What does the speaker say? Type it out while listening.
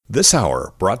This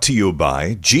hour brought to you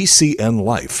by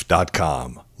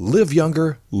GCNLife.com. Live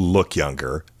younger, look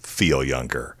younger, feel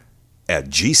younger at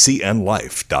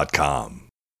GCNLife.com.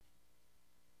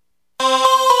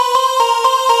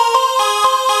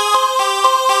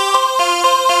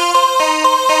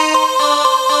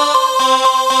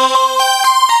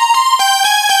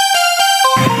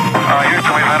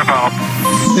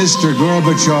 Mr.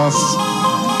 Gorbachev,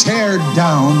 tear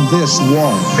down this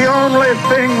wall. The only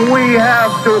thing we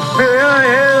have to fear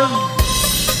is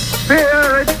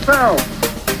fear itself.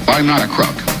 I'm not a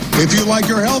crook. If you like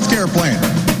your health care plan,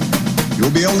 you'll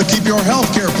be able to keep your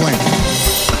health care plan.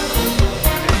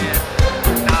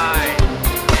 9,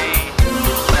 8,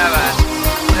 7,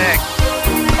 6,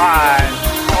 5,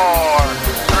 4,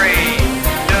 3,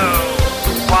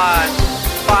 2, 1,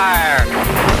 fire.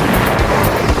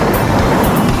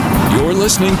 You're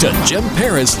listening to Jim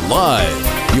Paris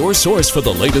Live, your source for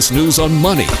the latest news on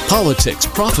money, politics,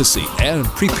 prophecy, and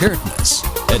preparedness.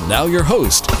 And now your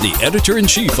host, the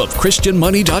editor-in-chief of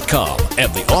ChristianMoney.com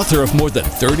and the author of more than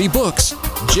 30 books,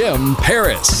 Jim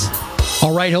Paris.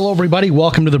 All right. Hello, everybody.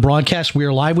 Welcome to the broadcast. We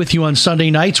are live with you on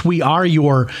Sunday nights. We are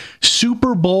your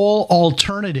Super Bowl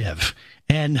alternative.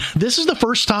 And this is the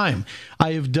first time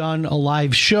I have done a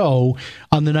live show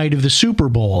on the night of the Super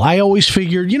Bowl. I always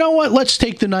figured, you know what, let's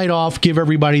take the night off, give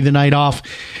everybody the night off.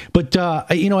 But,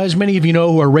 as many of you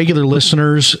know who are regular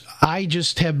listeners, I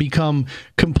just have become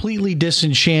completely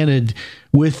disenchanted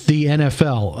with the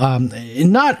NFL.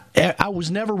 I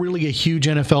was never really a huge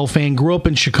NFL fan. Grew up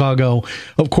in Chicago,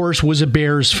 of course, was a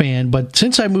Bears fan. But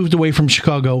since I moved away from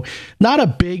Chicago, not a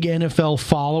big NFL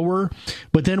follower.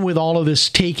 But then with all of this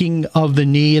taking of the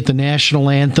knee at the national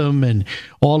anthem and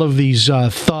all of these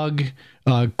thug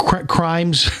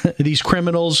crimes, these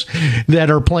criminals that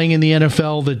are playing in the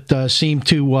NFL that seem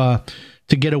to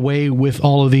get away with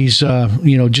all of these,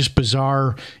 just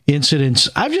bizarre incidents.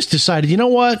 I've just decided, you know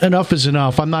what? Enough is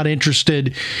enough. I'm not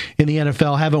interested in the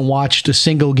NFL. Haven't watched a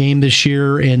single game this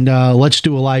year. And let's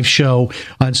do a live show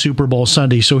on Super Bowl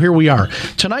Sunday. So here we are.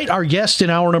 Tonight, our guest in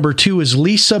hour number 2 is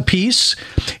Lisa Peace.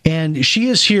 And she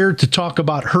is here to talk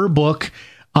about her book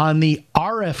on the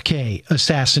RFK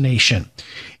assassination.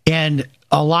 And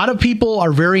a lot of people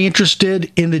are very interested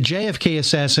in the JFK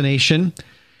assassination.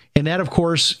 And that, of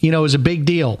course, is a big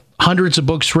deal. Hundreds of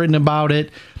books written about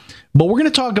it. But we're going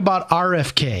to talk about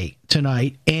RFK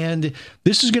tonight. And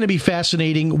this is going to be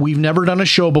fascinating. We've never done a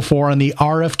show before on the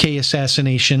RFK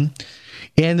assassination.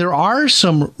 And there are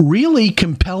some really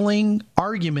compelling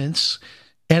arguments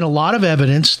and a lot of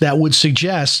evidence that would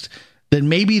suggest that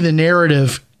maybe the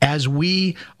narrative, as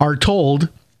we are told,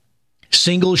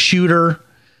 single shooter,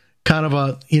 kind of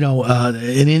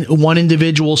one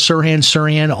individual,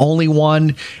 Sirhan, only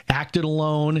one, acted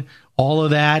alone, all of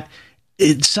that.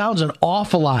 It sounds an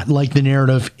awful lot like the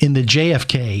narrative in the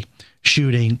JFK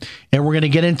shooting. And we're going to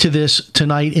get into this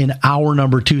tonight in hour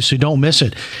number 2, so don't miss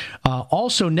it.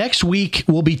 Also, next week,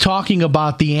 we'll be talking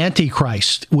about the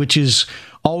Antichrist, which is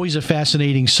always a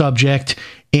fascinating subject.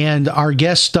 And our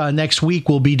guest next week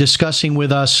will be discussing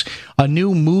with us a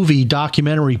new movie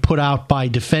documentary put out by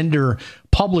Defender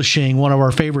Publishing, one of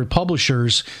our favorite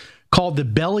publishers, called The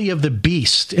Belly of the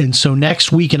Beast. And so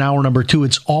next week in hour number 2,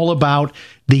 it's all about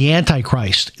the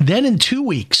Antichrist. Then in 2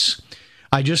 weeks,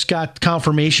 I just got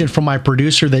confirmation from my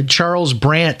producer that Charles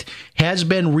Brandt has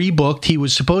been rebooked. He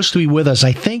was supposed to be with us,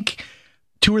 I think,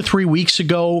 2 or 3 weeks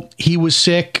ago. He was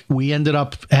sick. We ended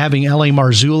up having L.A.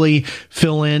 Marzulli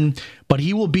fill in, but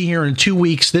he will be here in 2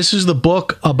 weeks. This is the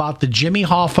book about the Jimmy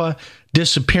Hoffa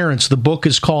disappearance. The book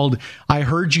is called I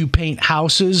Heard You Paint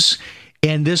Houses.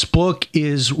 And this book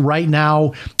is right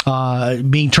now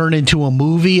being turned into a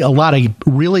movie. A lot of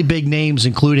really big names,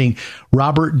 including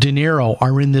Robert De Niro,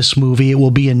 are in this movie. It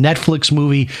will be a Netflix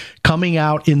movie coming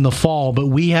out in the fall. But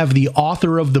we have the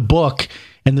author of the book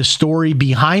and the story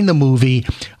behind the movie,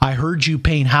 I Heard You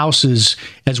Paint Houses,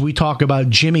 as we talk about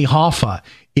Jimmy Hoffa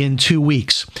in 2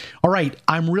 weeks. All right,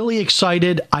 I'm really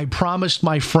excited. I promised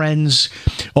my friends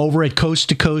over at Coast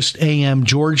to Coast AM,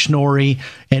 George Norrie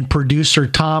and producer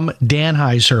Tom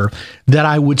Danheiser, that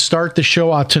I would start the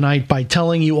show out tonight by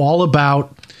telling you all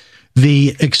about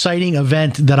the exciting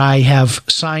event that I have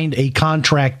signed a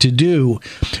contract to do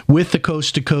with the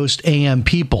Coast to Coast AM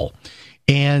people.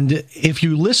 And if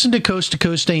you listen to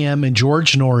Coast AM and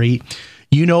George Norrie,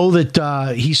 you know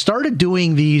that he started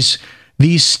doing these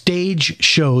stage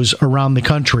shows around the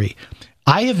country.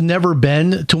 I have never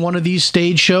been to one of these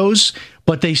stage shows,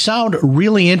 but they sound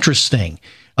really interesting.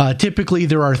 Typically,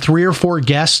 there are 3 or 4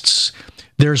 guests.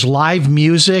 There's live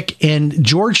music, and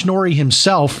George Norrie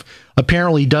himself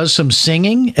apparently does some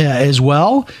singing as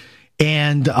well.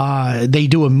 And they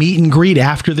do a meet and greet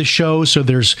after the show, so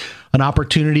there's an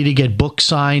opportunity to get book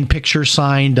signed, picture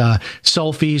signed,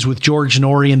 selfies with George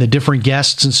Norrie and the different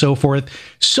guests and so forth.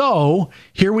 So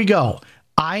here we go.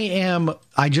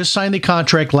 I just signed the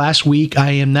contract last week.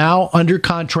 I am now under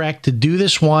contract to do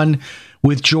this one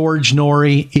with George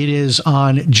Norrie. It is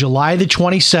on July the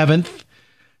 27th.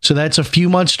 So that's a few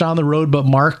months down the road, but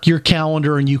mark your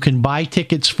calendar and you can buy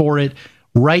tickets for it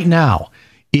right now.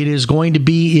 It is going to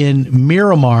be in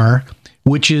Miramar,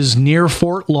 which is near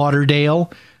Fort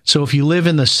Lauderdale. So if you live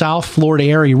in the South Florida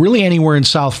area, really anywhere in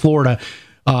South Florida,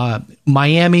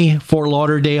 Miami, Fort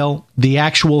Lauderdale, the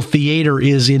actual theater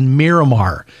is in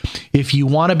Miramar. If you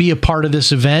want to be a part of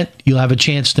this event, you'll have a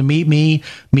chance to meet me,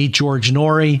 meet George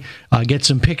Norrie, get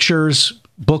some pictures,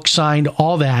 book signed,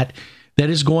 all that. That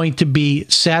is going to be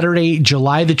Saturday,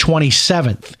 July the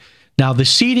 27th. Now, the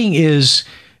seating is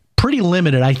pretty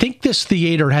limited. I think this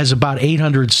theater has about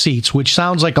 800 seats, which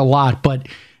sounds like a lot, but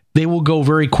they will go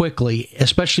very quickly,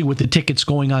 especially with the tickets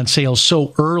going on sale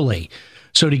so early.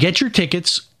 So to get your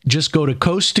tickets, just go to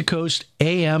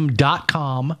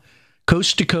coasttocoastam.com,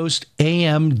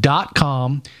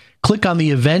 coasttocoastam.com, click on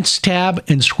the events tab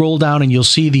and scroll down and you'll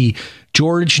see the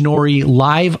George Norrie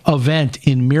live event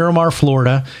in Miramar,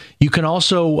 Florida. You can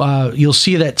also, you'll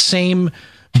see that same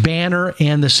banner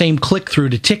and the same click-through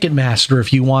to Ticketmaster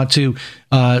if you want to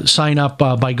sign up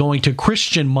by going to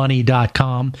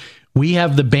christianmoney.com. We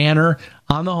have the banner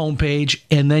on the homepage,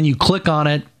 and then you click on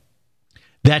it.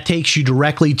 That takes you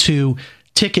directly to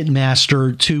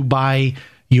Ticketmaster to buy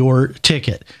your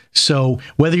ticket. So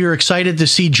whether you're excited to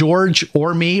see George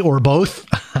or me or both,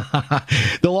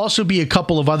 there'll also be a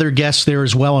couple of other guests there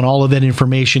as well, and all of that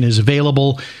information is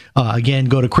available. Again,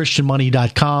 go to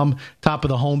christianmoney.com. Top of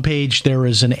the homepage, there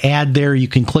is an ad there. You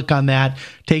can click on that.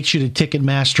 Takes you to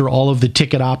Ticketmaster. All of the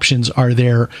ticket options are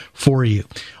there for you.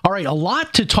 All right, a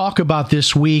lot to talk about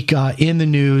this week in the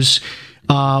news.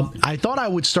 I thought I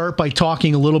would start by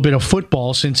talking a little bit of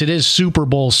football since it is Super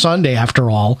Bowl Sunday after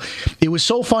all. It was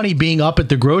so funny being up at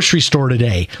the grocery store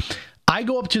today. I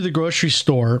go up to the grocery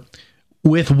store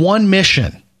with one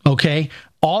mission, okay?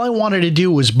 All I wanted to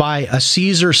do was buy a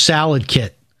Caesar salad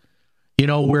kit, you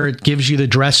know, where it gives you the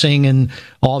dressing and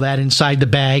all that inside the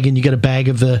bag, and you get a bag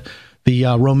of the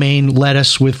romaine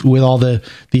lettuce with all the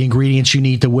ingredients you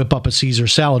need to whip up a Caesar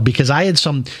salad, because I had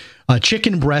some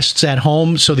chicken breasts at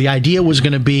home. So the idea was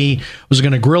going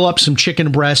to grill up some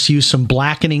chicken breasts, use some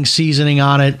blackening seasoning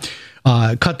on it,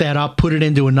 cut that up, put it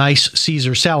into a nice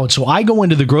Caesar salad. So I go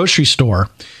into the grocery store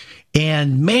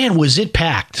and man, was it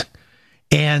packed.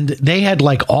 And they had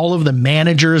like all of the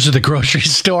managers of the grocery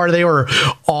store. They were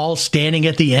all standing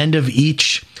at the end of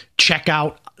each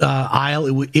checkout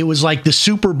aisle. It was like the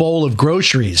Super Bowl of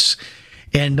groceries.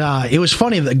 And it was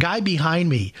funny. The guy behind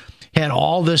me had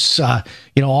all this,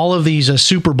 all of these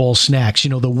Super Bowl snacks,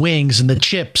 the wings and the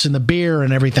chips and the beer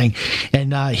and everything.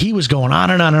 And he was going on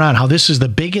and on and on, how this is the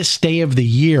biggest day of the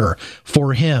year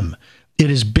for him. It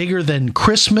is bigger than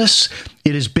Christmas.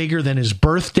 It is bigger than his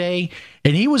birthday.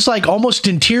 And he was like almost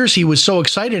in tears. He was so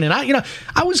excited. And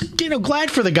I was, glad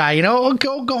for the guy,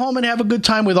 go home and have a good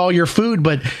time with all your food.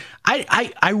 But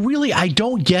I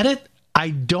don't get it. I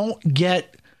don't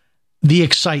get the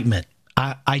excitement.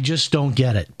 I just don't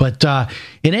get it. But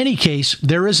in any case,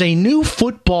 there is a new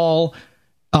football.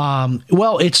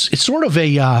 It's sort of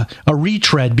a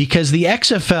retread, because the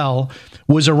XFL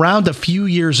was around a few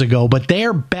years ago, but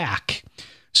they're back.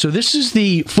 So this is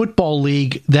the football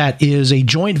league that is a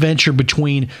joint venture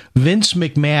between Vince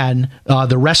McMahon,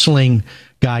 the wrestling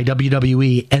guy,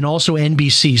 WWE, and also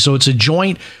NBC. So it's a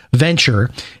joint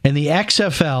venture, and the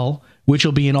XFL, which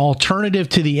will be an alternative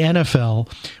to the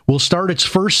NFL, will start its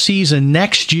first season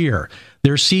next year.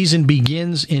 Their season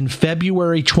begins in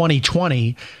February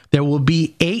 2020. There will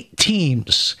be 8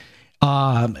 teams,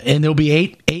 and there'll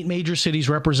be eight major cities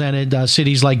represented,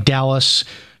 cities like Dallas,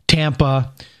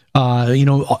 Tampa.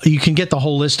 You can get the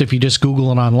whole list if you just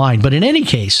Google it online. But in any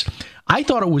case, I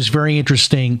thought it was very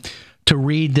interesting to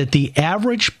read that the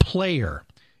average player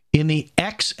in the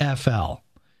XFL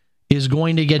is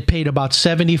going to get paid about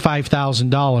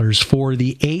 $75,000 for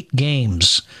the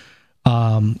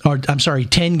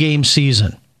 10-game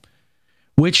season,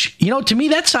 which, to me,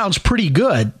 that sounds pretty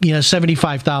good,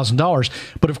 $75,000.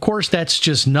 But of course, that's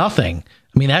just nothing.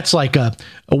 I mean, that's like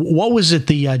what was it?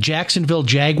 The Jacksonville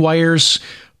Jaguars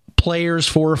players,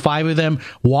 4 or 5 of them,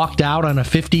 walked out on a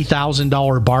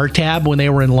 $50,000 bar tab when they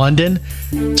were in London.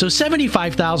 So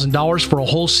 $75,000 for a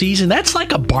whole season, that's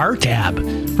like a bar tab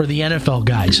for the NFL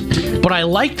guys. But I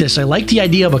like this. I like the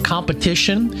idea of a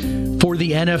competition for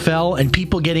the NFL and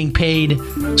people getting paid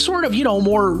sort of,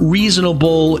 more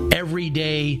reasonable,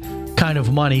 everyday kind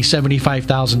of money,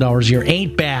 $75,000 a year,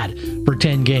 ain't bad for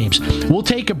 10 games. We'll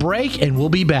take a break, and we'll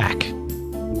be back.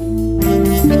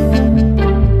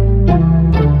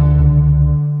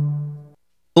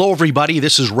 Hello, everybody.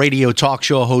 This is radio talk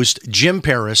show host Jim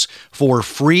Paris for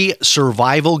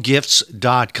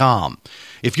freesurvivalgifts.com.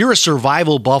 If you're a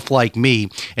survival buff like me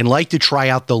and like to try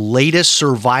out the latest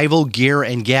survival gear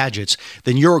and gadgets,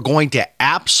 then you're going to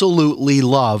absolutely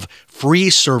love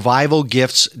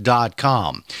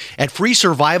freesurvivalgifts.com. At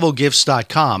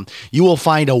freesurvivalgifts.com, you will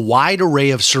find a wide array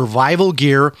of survival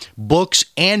gear, books,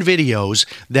 and videos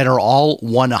that are all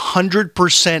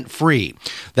 100% free.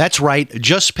 That's right,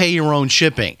 just pay your own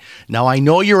shipping. Now, I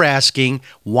know you're asking,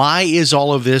 why is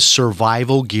all of this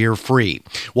survival gear free?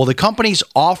 Well, the companies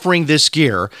offering this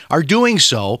gear are doing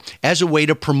so as a way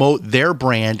to promote their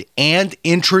brand and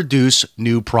introduce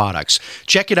new products.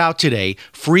 Check it out today,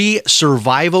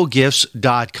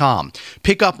 freesurvivalgifts.com.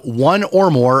 Pick up one or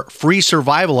more free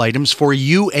survival items for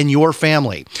you and your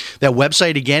family. That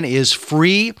website again is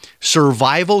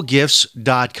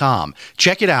freesurvivalgifts.com.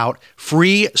 Check it out,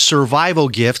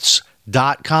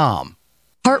 freesurvivalgifts.com.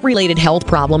 Heart-related health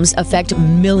problems affect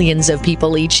millions of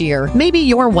people each year. Maybe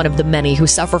you're one of the many who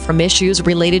suffer from issues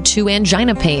related to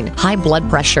angina pain, high blood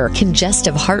pressure,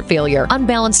 congestive heart failure,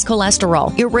 unbalanced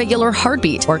cholesterol, irregular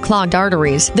heartbeat, or clogged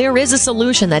arteries. There is a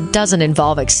solution that doesn't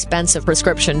involve expensive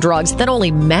prescription drugs that only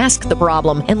mask the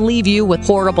problem and leave you with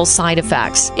horrible side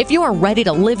effects. If you are ready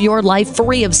to live your life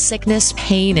free of sickness,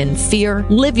 pain, and fear,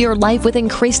 live your life with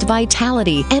increased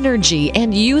vitality, energy,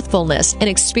 and youthfulness, and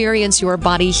experience your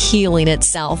body healing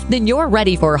itself, then you're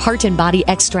ready for Heart and Body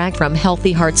Extract from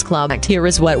Healthy Hearts Club. Here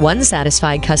is what one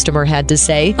satisfied customer had to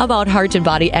say about Heart and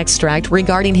Body Extract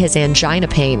regarding his angina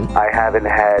pain. I haven't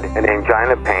had an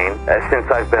angina pain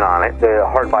since I've been on it. The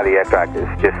Heart Body Extract is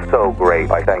just so great.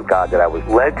 I thank God that I was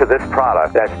led to this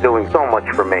product that's doing so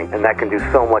much for me and that can do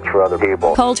so much for other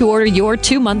people. Call to order your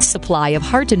 2-month supply of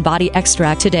Heart and Body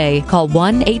Extract today. Call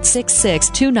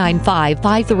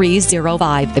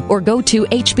 1-866-295-5305 or go to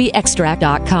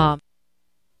hbextract.com.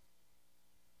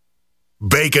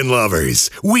 Bacon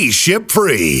lovers, we ship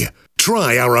free.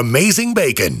 Try our amazing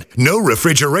bacon. No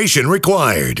refrigeration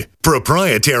required.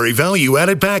 Proprietary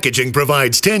value-added packaging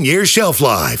provides 10-year shelf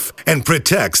life and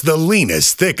protects the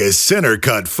leanest, thickest,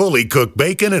 center-cut, fully cooked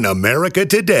bacon in America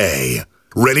today.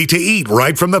 Ready to eat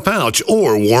right from the pouch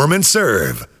or warm and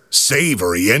serve.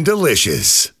 Savory and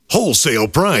delicious. Wholesale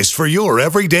price for your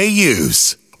everyday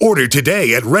use. Order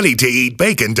today at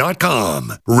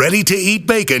readytoeatbacon.com.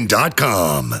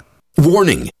 readytoeatbacon.com.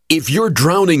 Warning, if you're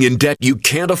drowning in debt you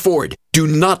can't afford, do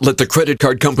not let the credit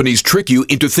card companies trick you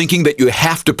into thinking that you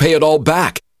have to pay it all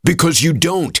back, because you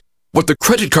don't. What the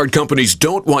credit card companies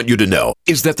don't want you to know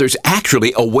is that there's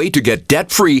actually a way to get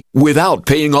debt-free without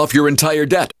paying off your entire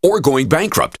debt or going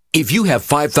bankrupt. If you have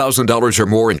 $5,000 or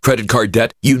more in credit card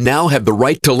debt, you now have the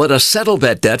right to let us settle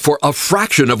that debt for a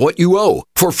fraction of what you owe.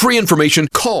 For free information,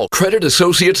 call Credit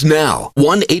Associates now.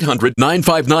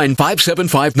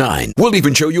 1-800-959-5759. We'll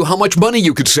even show you how much money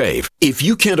you could save. If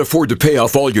you can't afford to pay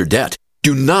off all your debt,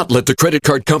 do not let the credit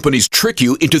card companies trick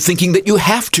you into thinking that you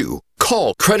have to.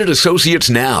 Call Credit Associates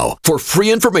now for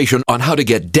free information on how to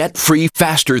get debt-free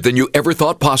faster than you ever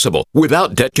thought possible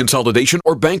without debt consolidation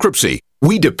or bankruptcy.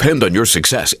 We depend on your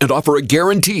success and offer a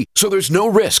guarantee, so there's no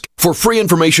risk. For free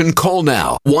information, call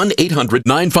now.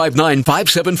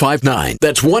 1-800-959-5759.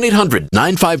 That's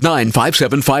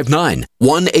 1-800-959-5759.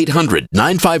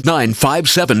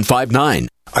 1-800-959-5759.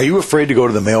 Are you afraid to go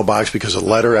to the mailbox because of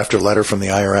letter after letter from the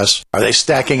IRS? Are they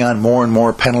stacking on more and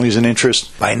more penalties and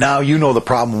interest? By now, you know the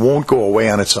problem won't go away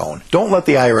on its own. Don't let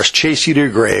the IRS chase you to your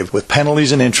grave with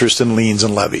penalties and interest and liens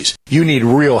and levies. You need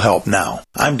real help now.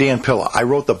 I'm Dan Pilla. I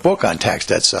wrote the book on tax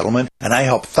debt settlement, and I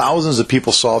help thousands of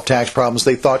people solve tax problems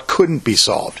they thought couldn't be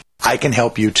solved. I can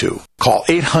help you too. Call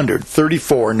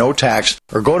 800-34-NO-TAX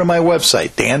or go to my website,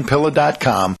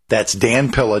 danpilla.com. That's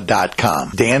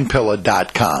danpilla.com.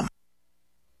 danpilla.com.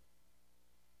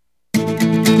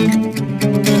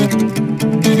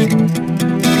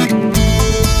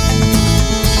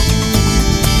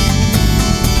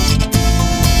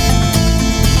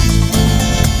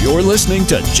 You're listening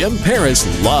to Jim Paris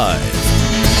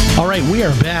Live. All right, we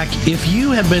are back. If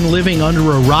you have been living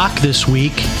under a rock this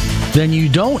week, then you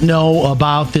don't know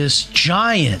about this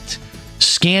giant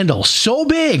scandal, so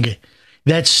big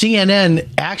that CNN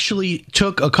actually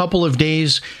took a couple of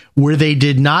days where they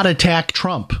did not attack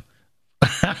Trump.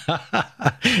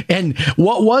 And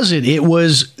what was it? It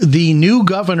was the new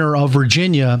governor of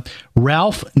Virginia,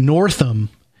 Ralph Northam.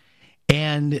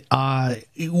 And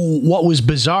what was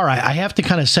bizarre, I have to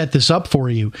kind of set this up for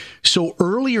you. So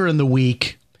earlier in the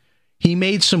week, he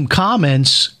made some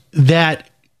comments that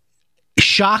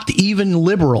shocked even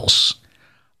liberals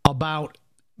about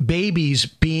babies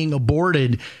being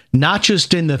aborted, not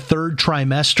just in the third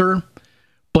trimester,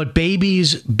 but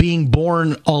babies being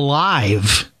born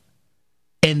alive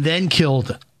and then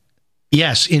killed.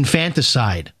 Yes,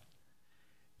 infanticide.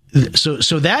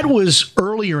 So that was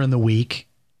earlier in the week.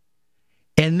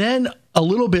 And then a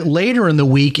little bit later in the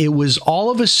week, it was all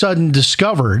of a sudden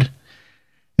discovered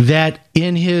that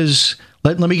in his,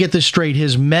 let me get this straight,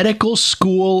 his medical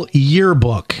school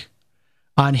yearbook,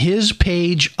 on his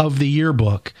page of the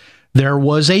yearbook, there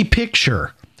was a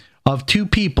picture of two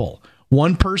people.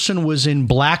 One person was in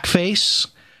blackface.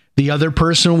 The other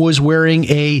person was wearing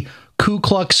a Ku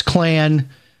Klux Klan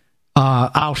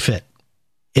outfit.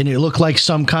 And it looked like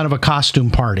some kind of a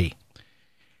costume party.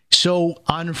 So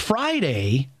on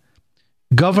Friday,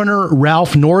 Governor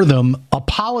Ralph Northam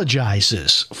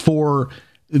apologizes for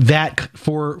that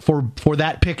for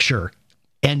that picture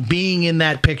and being in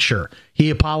that picture. He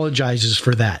apologizes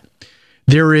for that.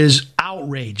 There is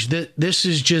outrage. This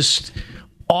is just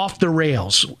off the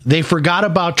rails. They forgot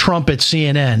about Trump at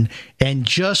CNN and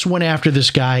just went after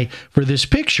this guy for this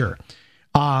picture,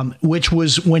 which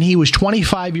was when he was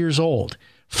 25 years old.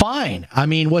 Fine. I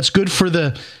mean, what's good for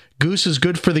the goose is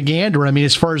good for the gander. I mean,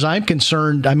 as far as I'm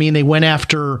concerned, I mean, they went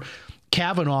after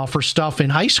Kavanaugh for stuff in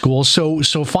high school. So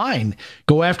fine.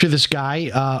 Go after this guy.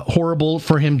 Horrible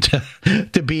for him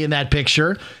to be in that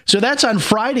picture. So that's on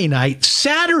Friday night.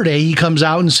 Saturday, he comes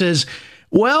out and says,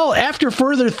 well, after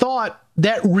further thought,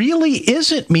 that really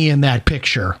isn't me in that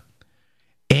picture.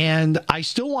 And I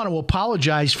still want to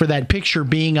apologize for that picture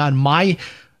being on my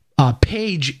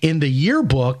page in the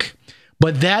yearbook,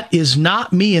 but that is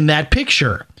not me in that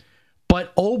picture.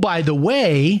 But, oh, by the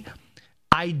way,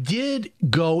 I did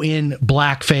go in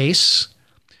blackface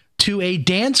to a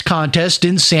dance contest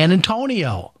in San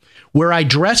Antonio where I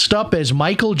dressed up as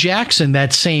Michael Jackson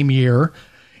that same year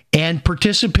and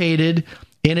participated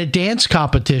in a dance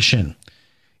competition.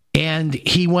 And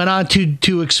he went on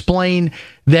to explain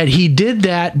that he did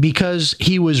that because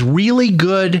he was really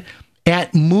good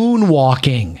at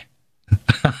moonwalking.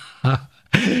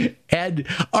 And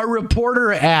a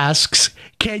reporter asks,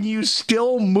 can you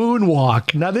still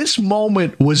moonwalk? Now, this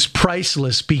moment was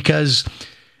priceless because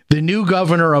the new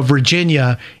governor of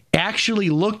Virginia actually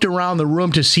looked around the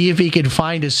room to see if he could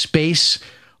find a space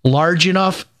large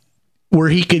enough where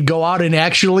he could go out and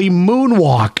actually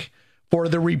moonwalk for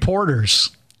the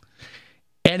reporters.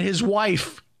 And his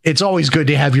wife, it's always good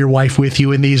to have your wife with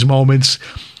you in these moments.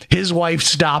 His wife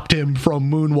stopped him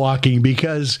from moonwalking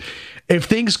because if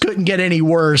things couldn't get any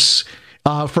worse,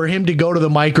 for him to go to the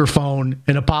microphone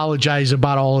and apologize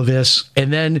about all of this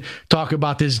and then talk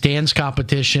about this dance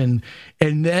competition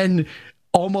and then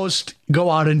almost go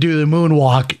out and do the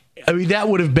moonwalk, I mean, that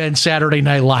would have been Saturday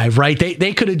Night Live, right?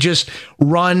 They could have just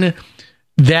run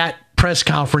that press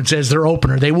conference as their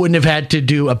opener. They wouldn't have had to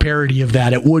do a parody of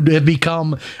that. It would have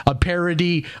become a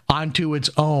parody onto its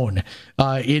own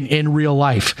in real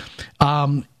life.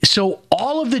 So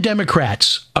all of the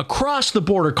Democrats across the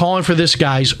board are calling for this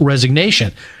guy's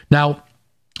resignation. Now,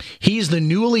 he's the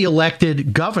newly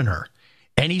elected governor,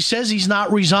 and he says he's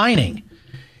not resigning.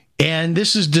 And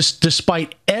this is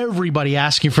despite everybody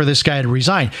asking for this guy to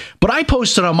resign. But I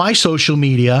posted on my social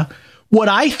media what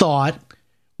I thought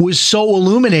was so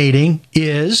illuminating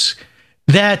is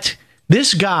that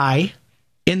this guy,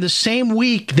 in the same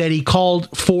week that he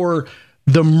called for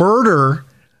the murder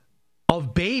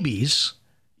of babies,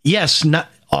 yes, not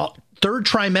third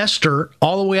trimester,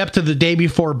 all the way up to the day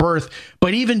before birth,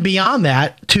 but even beyond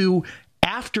that, to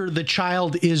after the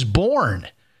child is born,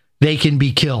 they can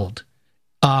be killed.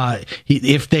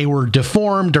 If they were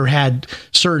deformed or had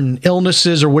certain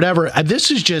illnesses or whatever.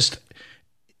 This is just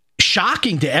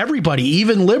shocking to everybody,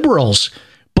 even liberals.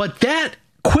 But that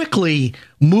quickly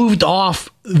moved off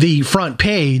the front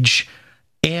page,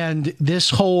 and this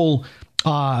whole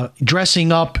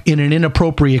dressing up in an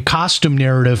inappropriate costume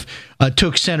narrative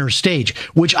took center stage,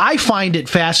 which I find it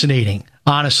fascinating,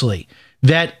 honestly,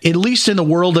 that at least in the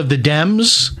world of the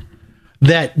Dems,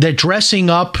 that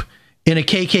dressing up in a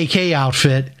KKK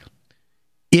outfit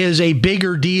is a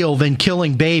bigger deal than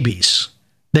killing babies,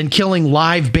 than killing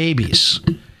live babies.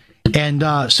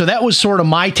 And so that was sort of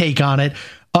my take on it.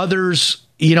 Others,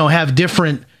 have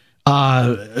different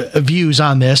views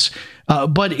on this.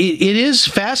 But it is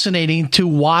fascinating to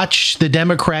watch the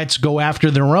Democrats go after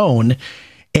their own.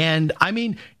 And I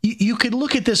mean, you could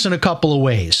look at this in a couple of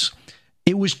ways.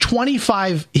 It was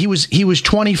 25. He was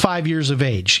 25 years of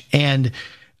age. And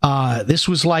this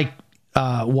was like,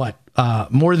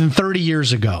 more than 30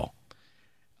 years ago.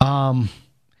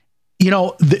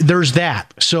 There's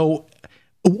that. So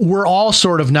we're all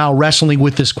sort of now wrestling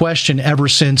with this question ever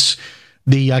since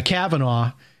the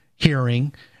Kavanaugh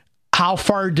hearing. How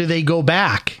far do they go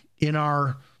back in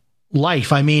our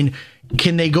life? I mean,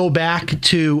 can they go back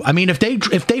to, I mean, if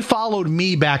they followed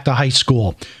me back to high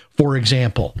school, for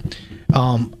example,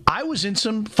 I was in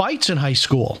some fights in high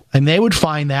school, and they would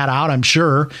find that out, I'm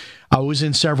sure. I was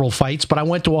in several fights, but I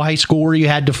went to a high school where you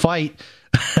had to fight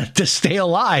to stay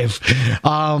alive.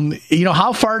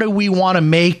 How far do we want to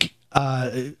make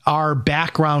our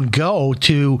background go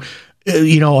to,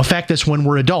 affect us when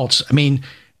we're adults? I mean,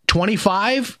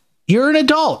 25, you're an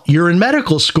adult, you're in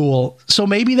medical school. So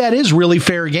maybe that is really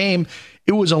fair game.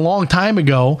 It was a long time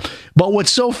ago. But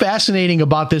what's so fascinating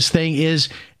about this thing is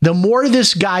the more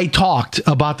this guy talked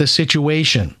about the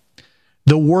situation,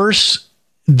 the worse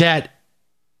that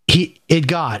it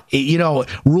got.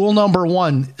 Rule number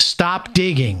 1, stop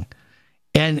digging.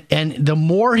 And the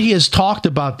more he has talked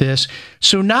about this,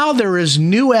 so now there is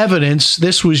new evidence.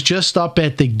 This was just up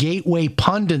at the Gateway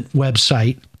Pundit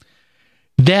website,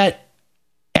 that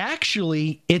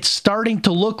actually it's starting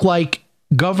to look like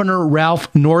Governor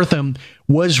Ralph Northam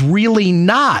was really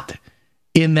not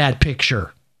in that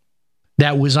picture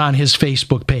that was on his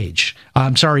Facebook page.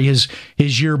 I'm sorry, his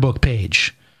yearbook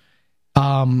page.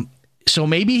 So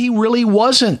maybe he really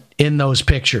wasn't in those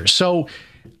pictures. So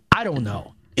I don't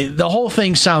know. The whole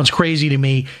thing sounds crazy to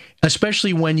me,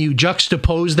 especially when you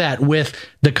juxtapose that with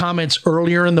the comments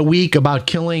earlier in the week about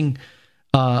killing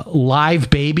live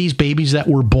babies that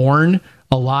were born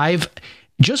alive.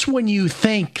 Just when you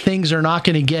think things are not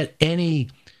going to get any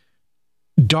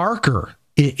darker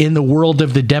in the world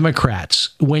of the Democrats,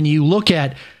 when you look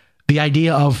at the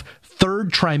idea of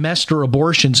third trimester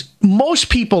abortions, most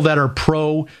people that are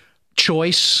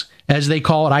pro-choice, as they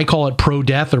call it, I call it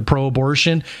pro-death or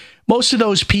pro-abortion, most of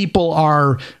those people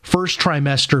are first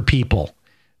trimester people,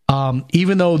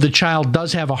 even though the child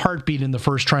does have a heartbeat in the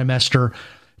first trimester.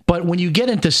 But when you get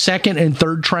into second and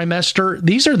third trimester,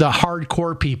 these are the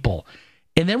hardcore people.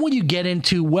 And then when you get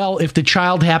into, well, if the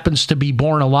child happens to be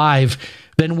born alive,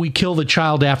 then we kill the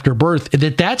child after birth,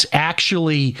 that's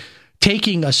actually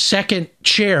taking a second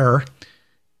chair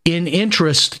in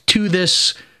interest to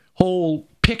this whole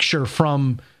picture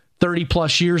from 30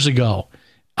 plus years ago.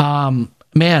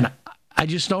 Man, I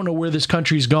just don't know where this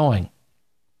country's going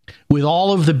with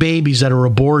all of the babies that are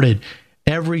aborted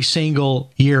every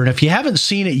single year. And if you haven't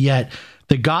seen it yet,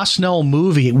 the Gosnell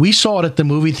movie, we saw it at the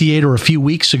movie theater a few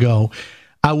weeks ago.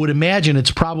 I would imagine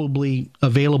it's probably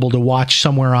available to watch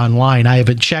somewhere online. I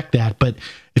haven't checked that. But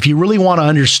if you really want to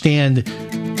understand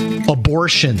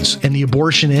abortions and the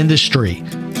abortion industry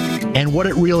and what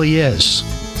it really is,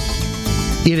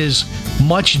 it is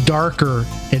much darker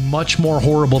and much more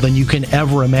horrible than you can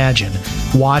ever imagine.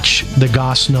 Watch the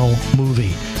Gosnell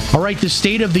movie. All right, the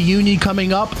State of the Union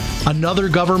coming up. Another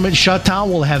government shutdown.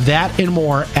 We'll have that and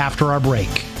more after our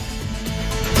break.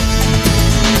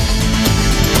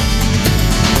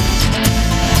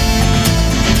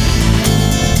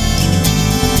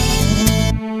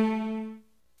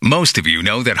 Most of you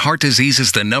know that heart disease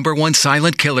is the #1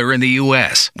 silent killer in the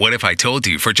U.S. What if I told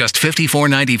you for just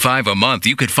 $54.95 a month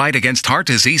you could fight against heart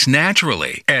disease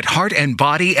naturally? At Heart and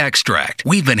Body Extract,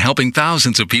 we've been helping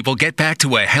thousands of people get back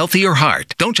to a healthier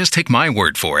heart. Don't just take my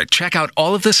word for it. Check out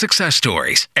all of the success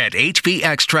stories at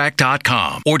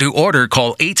hbextract.com. Or to order,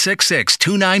 call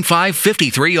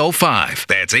 866-295-5305.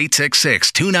 That's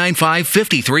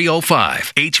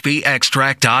 866-295-5305.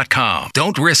 hbextract.com.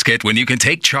 Don't risk it when you can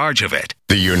take charge of it.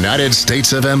 The United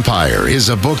States of Empire is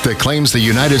a book that claims the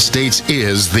United States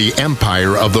is the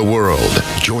empire of the world.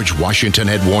 George Washington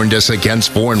had warned us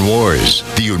against foreign wars.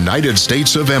 The United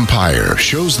States of Empire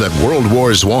shows that World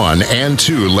Wars I and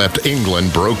II left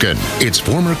England broken. Its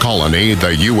former colony,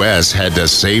 the U.S., had to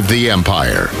save the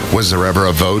empire. Was there ever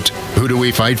a vote? Who do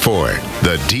we fight for?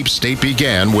 The deep state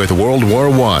began with World War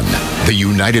I. The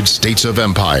United States of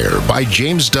Empire by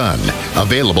James Dunn.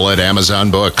 Available at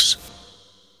Amazon Books.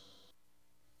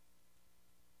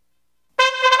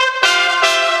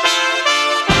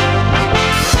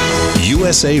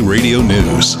 USA Radio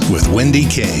News with Wendy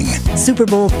King. Super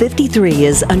Bowl 53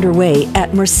 is underway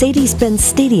at Mercedes-Benz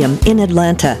Stadium in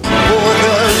Atlanta. For the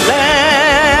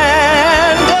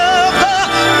land of the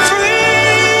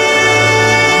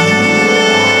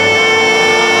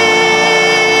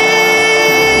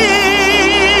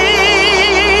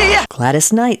free.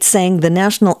 Gladys Knight sang the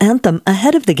national anthem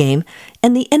ahead of the game,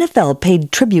 and the NFL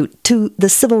paid tribute to the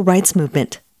civil rights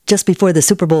movement. Just before the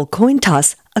Super Bowl coin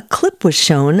toss, a clip was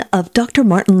shown of Dr.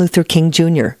 Martin Luther King Jr.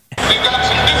 We've got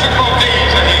some difficult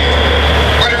days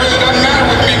ahead, but it really doesn't matter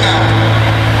with me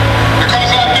now,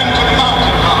 because I've been to the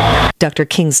mountaintop. Dr.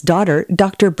 King's daughter,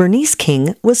 Dr. Bernice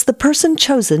King, was the person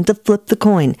chosen to flip the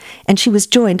coin, and she was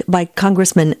joined by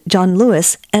Congressman John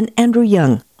Lewis and Andrew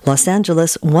Young. Los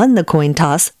Angeles won the coin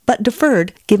toss, but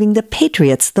deferred, giving the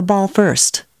Patriots the ball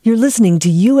first. You're listening to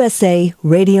USA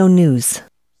Radio News.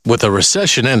 With a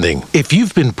recession ending, if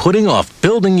you've been putting off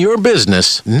building your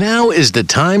business, now is the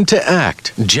time to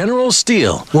act. General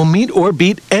Steel will meet or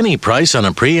beat any price on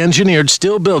a pre-engineered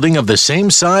steel building of the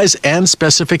same size and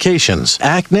specifications.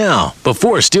 Act now,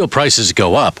 before steel prices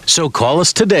go up. So call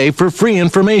us today for free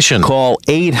information. Call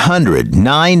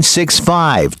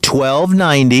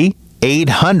 800-965-1290.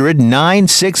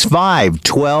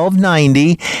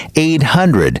 800-965-1290.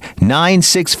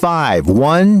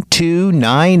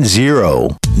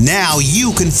 800-965-1290. Now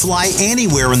you can fly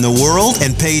anywhere in the world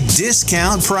and pay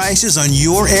discount prices on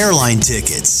your airline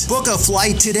tickets. Book a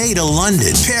flight today to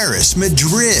London, Paris,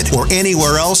 Madrid, or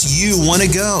anywhere else you want to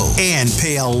go and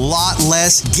pay a lot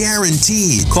less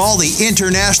guaranteed. Call the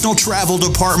International Travel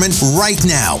Department right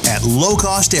now at Low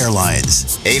Cost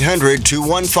Airlines.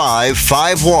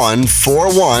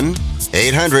 800-215-5141.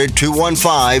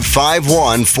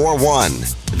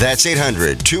 800-215-5141. That's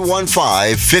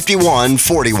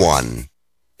 800-215-5141.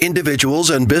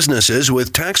 Individuals and businesses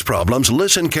with tax problems,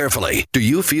 listen carefully. Do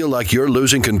you feel like you're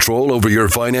losing control over your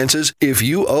finances? If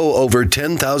you owe over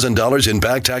 $10,000 in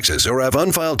back taxes or have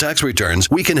unfiled tax returns,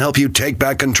 we can help you take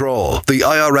back control. The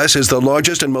IRS is the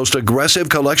largest and most aggressive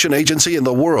collection agency in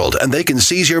the world, and they can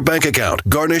seize your bank account,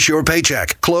 garnish your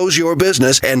paycheck, close your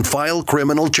business, and file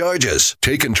criminal charges.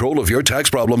 Take control of your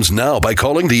tax problems now by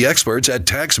calling the experts at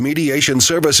Tax Mediation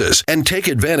Services and take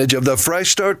advantage of the Fresh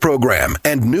Start program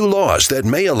and new laws that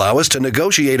may allow us to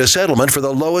negotiate a settlement for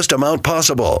the lowest amount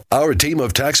possible. Our team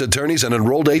of tax attorneys and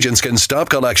enrolled agents can stop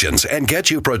collections and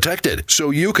get you protected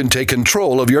so you can take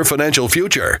control of your financial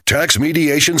future. Tax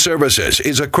Mediation Services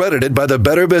is accredited by the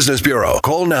Better Business Bureau.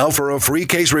 Call now for a free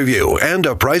case review and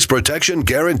a price protection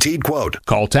guaranteed quote.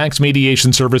 Call Tax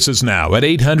Mediation Services now at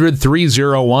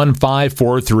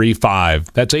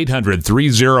 800-301-5435. That's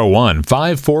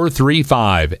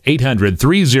 800-301-5435.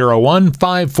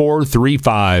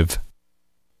 800-301-5435.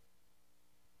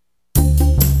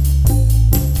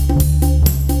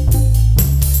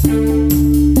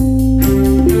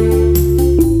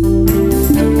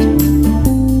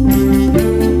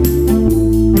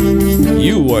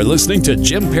 You are listening to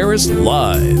Jim Paris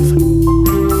Live.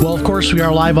 Well, of course, we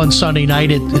are live on Sunday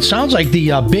night. It sounds like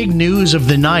the big news of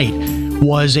the night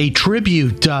was a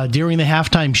tribute during the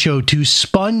halftime show to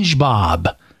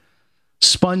SpongeBob.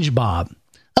 SpongeBob.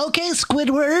 Okay,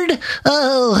 Squidward.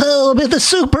 Oh, the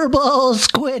Super Bowl,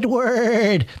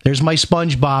 Squidward. There's my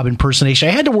SpongeBob impersonation.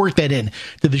 I had to work that in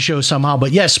to the show somehow.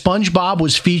 But yes, SpongeBob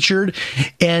was featured,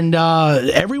 and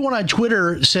everyone on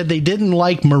Twitter said they didn't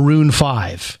like Maroon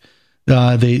 5.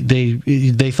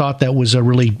 They thought that was a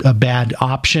really bad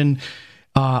option.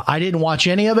 I didn't watch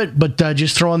any of it, but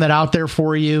just throwing that out there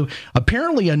for you.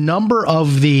 Apparently, a number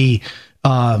of the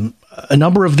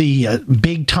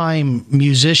big time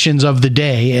musicians of the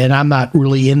day, and I'm not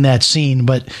really in that scene,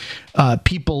 but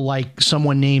people like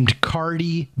someone named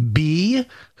Cardi B,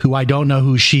 who I don't know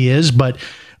who she is, but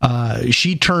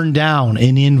she turned down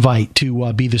an invite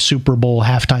to be the Super Bowl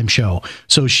halftime show,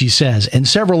 so she says. And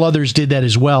several others did that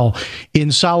as well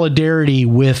in solidarity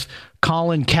with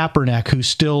Colin Kaepernick, who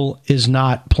still is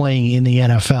not playing in the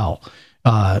NFL,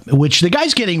 which the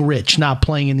guy's getting rich not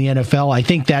playing in the NFL. I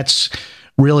think that's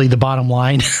really the bottom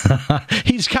line.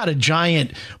 He's got a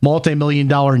giant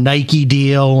multi-million-dollar Nike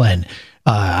deal, and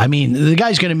I mean, the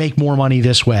guy's going to make more money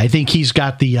this way. I think he's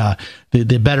got the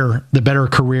better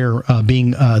career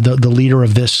being the leader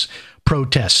of this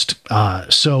protest.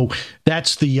 So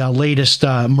that's the latest.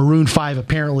 Maroon 5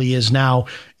 apparently is now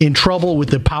in trouble with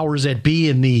the powers that be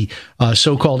in the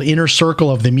so-called inner circle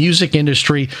of the music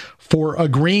industry for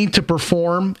agreeing to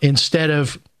perform instead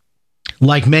of,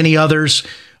 like many others,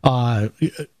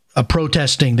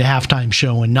 protesting the halftime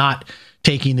show and not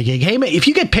taking the gig. Hey, man, if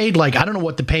you get paid, like, I don't know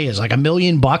what the pay is, like $1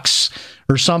 million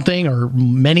or something, or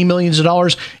many millions of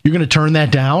dollars, you're going to turn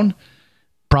that down?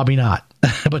 Probably not.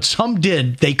 But some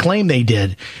did. They claim they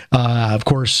did. Of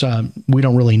course, we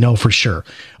don't really know for sure.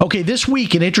 Okay, this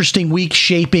week, an interesting week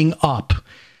shaping up.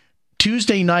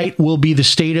 Tuesday night will be the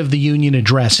State of the Union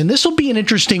address. And this will be an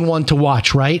interesting one to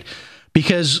watch, right?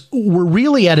 Because we're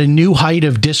really at a new height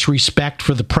of disrespect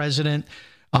for the president.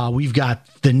 We've got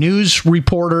the news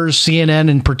reporters, CNN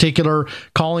in particular,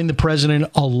 calling the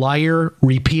president a liar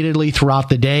repeatedly throughout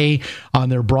the day on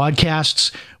their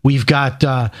broadcasts. We've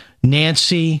got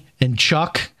Nancy and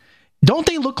Chuck. Don't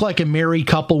they look like a married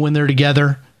couple when they're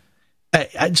together?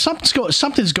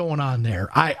 something's going on there.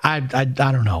 I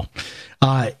don't know.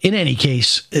 In any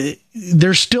case,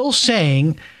 they're still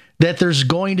saying that there's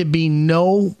going to be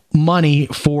no money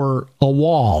for a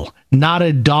wall, not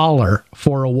 $1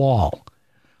 for a wall.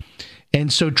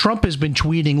 And so Trump has been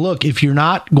tweeting, look, if you're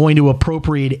not going to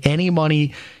appropriate any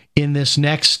money in this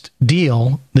next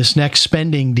deal, this next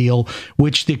spending deal,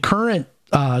 which the current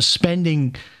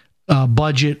spending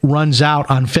budget runs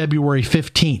out on February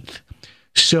 15th.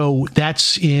 So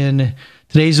that's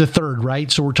today's the 3rd, right?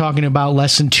 So we're talking about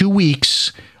less than 2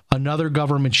 weeks. Another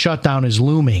government shutdown is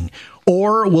looming.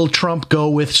 Or will Trump go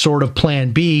with sort of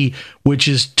plan B, which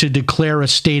is to declare a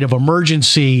state of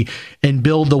emergency and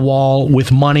build the wall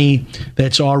with money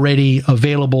that's already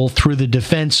available through the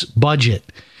defense budget?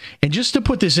 And just to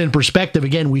put this in perspective,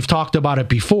 again, we've talked about it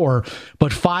before,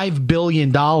 but $5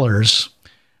 billion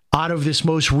out of this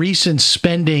most recent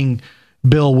spending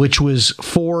bill, which was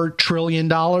 $4 trillion,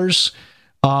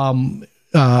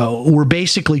 we're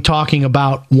basically talking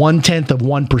about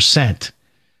 0.1%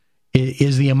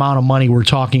 is the amount of money we're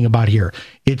talking about here.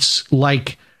 It's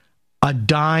like a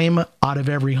dime out of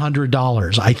every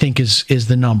 $100, I think is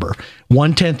the number.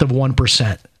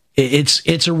 0.1%.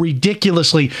 It's a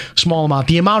ridiculously small amount.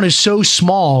 The amount is so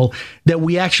small that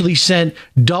we actually sent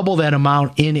double that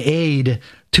amount in aid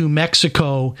to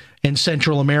Mexico and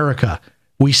Central America.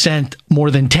 We sent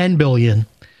more than $10 billion,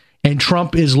 and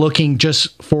Trump is looking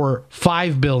just for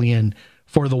 $5 billion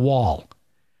for the wall.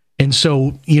 And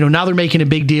so, now they're making a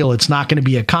big deal. It's not going to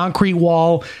be a concrete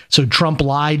wall. So Trump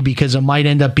lied because it might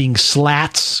end up being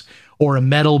slats or a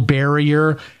metal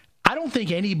barrier. I don't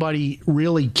think anybody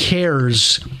really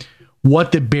cares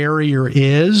what the barrier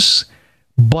is,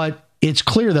 but it's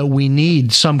clear that we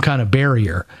need some kind of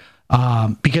barrier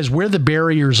because where the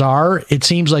barriers are, it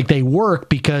seems like they work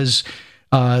because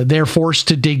they're forced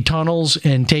to dig tunnels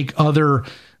and take other,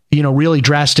 really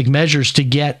drastic measures to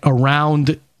get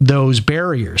around those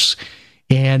barriers.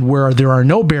 And where there are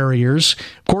no barriers,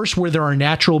 of course, where there are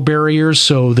natural barriers,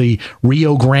 so the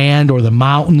Rio Grande or the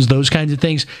mountains, those kinds of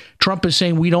things, Trump is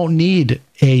saying we don't need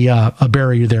a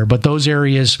barrier there. But those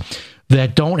areas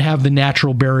that don't have the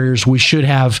natural barriers, we should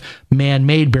have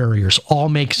man-made barriers. All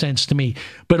make sense to me.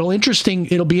 But it'll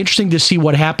be interesting to see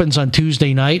what happens on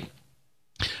Tuesday night.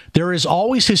 There has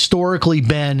always historically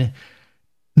been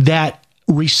that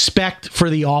respect for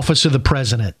the office of the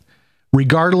president.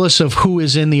 Regardless of who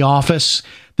is in the office,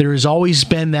 there has always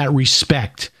been that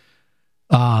respect.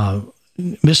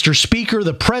 Mr. Speaker,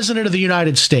 the President of the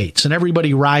United States, and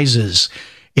everybody rises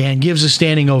and gives a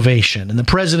standing ovation, and the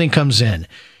president comes in,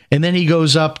 and then he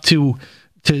goes up to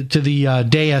the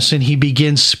dais and he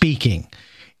begins speaking,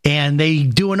 and they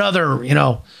do another,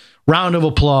 round of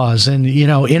applause and,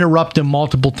 interrupt him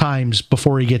multiple times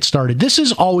before he gets started. This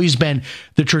has always been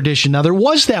the tradition. Now, there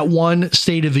was that one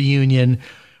State of the Union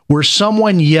where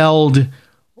someone yelled,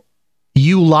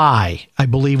 "You lie," I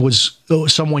believe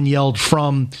someone yelled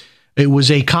it was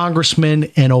a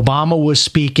congressman and Obama was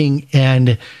speaking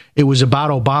and it was about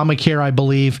Obamacare, I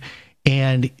believe.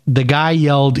 And the guy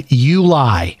yelled, "You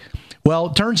lie." Well,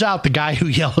 it turns out the guy who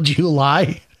yelled, "You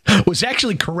lie," was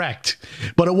actually correct,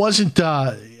 but it wasn't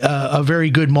a very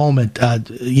good moment,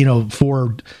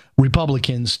 for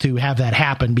Republicans to have that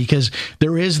happen because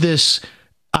there is this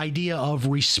idea of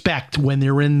respect when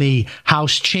they're in the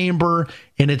House chamber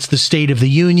and it's the State of the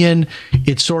Union.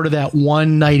 It's sort of that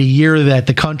one night a year that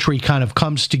the country kind of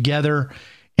comes together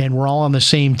and we're all on the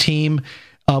same team.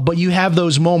 But you have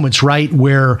those moments, right,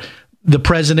 where the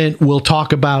president will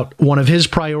talk about one of his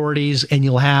priorities and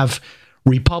you'll have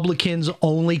Republicans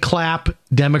only clap.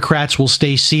 Democrats will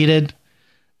stay seated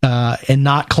and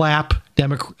not clap.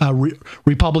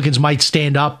 Republicans might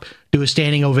stand up, do a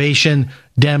standing ovation,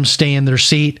 Dems stay in their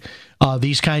seat,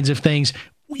 these kinds of things.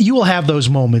 You will have those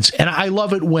moments. And I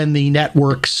love it when the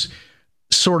networks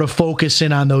sort of focus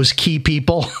in on those key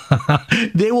people.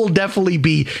 There will definitely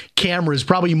be cameras,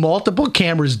 probably multiple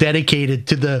cameras dedicated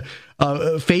to the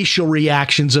facial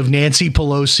reactions of Nancy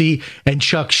Pelosi and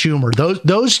Chuck Schumer.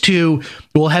 Those two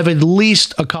will have at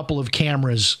least a couple of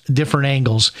cameras, different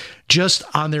angles, just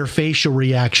on their facial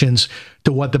reactions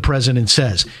to what the president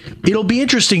says. It'll be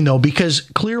interesting, though, because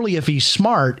clearly if he's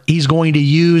smart, he's going to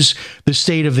use the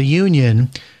State of the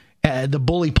Union, the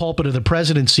bully pulpit of the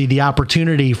presidency, the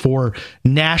opportunity for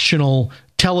national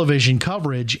television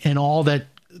coverage and all that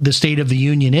the State of the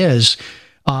Union is,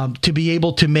 to be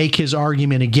able to make his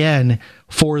argument again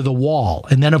for the wall.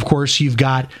 And then, of course, you've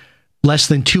got less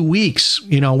than 2 weeks.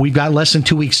 We've got less than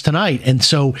 2 weeks tonight. And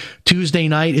so Tuesday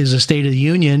night is a State of the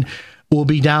Union. We'll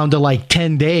be down to like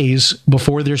 10 days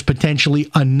before there's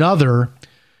potentially another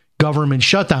government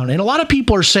shutdown. And a lot of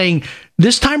people are saying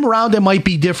this time around it might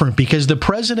be different because the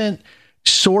president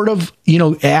sort of,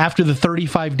 after the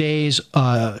 35 days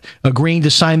agreeing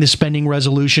to sign the spending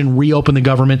resolution, reopen the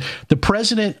government, the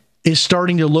president is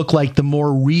starting to look like the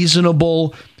more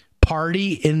reasonable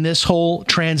party in this whole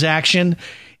transaction.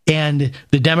 And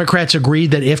the Democrats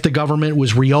agreed that if the government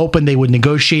was reopened, they would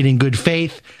negotiate in good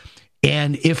faith.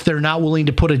 And if they're not willing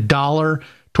to put $1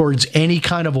 towards any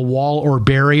kind of a wall or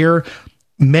barrier,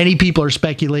 many people are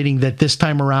speculating that this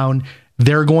time around,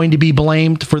 they're going to be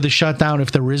blamed for the shutdown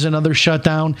if there is another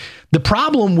shutdown. The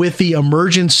problem with the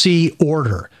emergency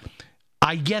order,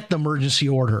 I get the emergency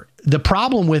order. The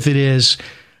problem with it is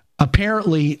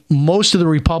apparently most of the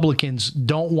Republicans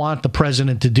don't want the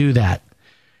president to do that.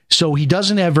 So he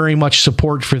doesn't have very much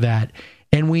support for that.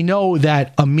 And we know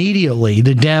that immediately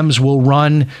the Dems will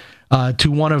run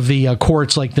to one of the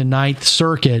courts like the Ninth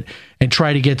Circuit and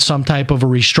try to get some type of a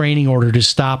restraining order to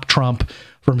stop Trump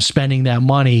from spending that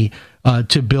money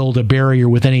to build a barrier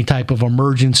with any type of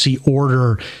emergency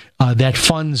order that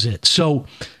funds it. So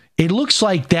it looks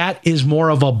like that is more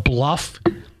of a bluff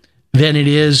than it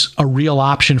is a real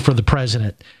option for the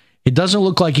president. It doesn't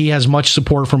look like he has much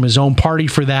support from his own party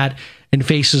for that and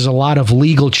faces a lot of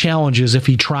legal challenges if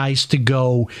he tries to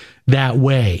go that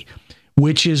way,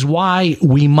 which is why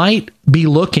we might really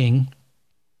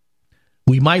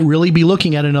be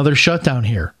looking at another shutdown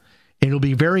here. It'll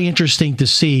be very interesting to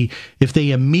see if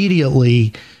they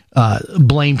immediately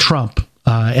blame Trump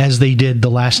as they did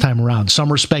the last time around.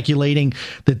 Some are speculating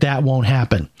that won't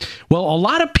happen. Well, a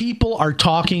lot of people are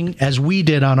talking, as we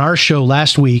did on our show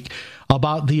last week,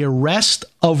 about the arrest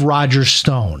of Roger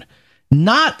Stone.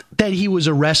 Not that he was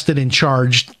arrested and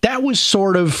charged. That was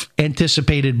sort of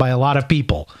anticipated by a lot of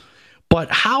people.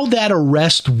 But how that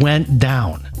arrest went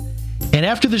down. And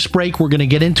after this break, we're going to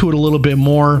get into it a little bit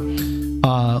more.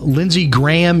 Lindsey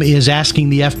Graham is asking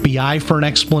the FBI for an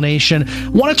explanation. I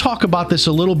want to talk about this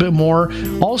a little bit more.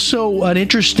 Also, an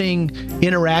interesting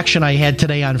interaction I had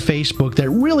today on Facebook that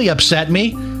really upset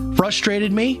me,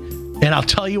 frustrated me, and I'll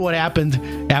tell you what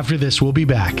happened after this. We'll be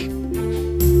back.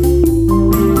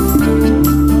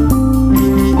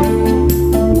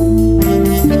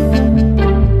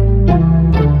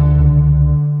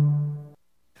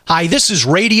 Hi, this is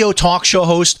radio talk show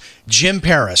host Jim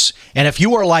Paris. And if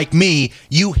you are like me,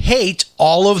 you hate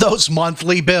all of those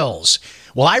monthly bills.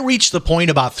 Well, I reached the point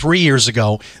about 3 years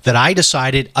ago that I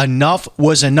decided enough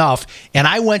was enough, and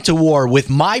I went to war with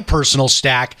my personal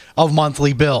stack of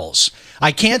monthly bills.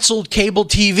 I canceled cable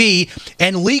TV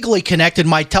and legally connected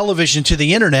my television to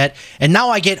the internet, and now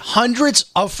I get hundreds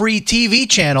of free TV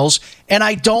channels, and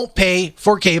I don't pay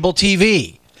for cable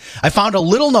TV. I found a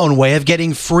little-known way of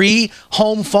getting free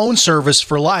home phone service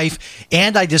for life,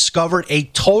 and I discovered a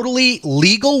totally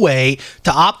legal way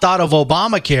to opt out of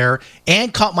Obamacare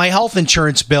and cut my health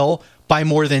insurance bill by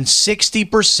more than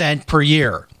 60% per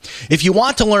year. If you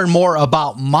want to learn more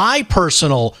about my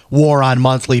personal war on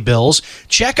monthly bills,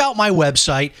 check out my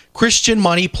website,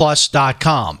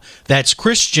 ChristianMoneyPlus.com. That's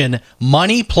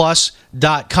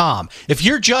ChristianMoneyPlus.com. If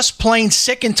you're just plain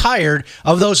sick and tired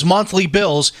of those monthly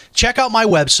bills, check out my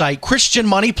website,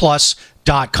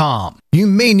 ChristianMoneyPlus.com. You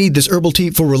may need this herbal tea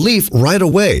for relief right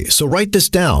away, so write this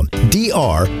down.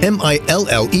 DRMILLERS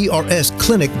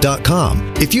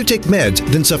clinic.com. If you take meds,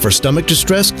 then suffer stomach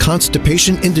distress,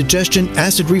 constipation, indigestion,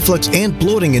 acid reflux, and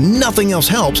bloating, and nothing else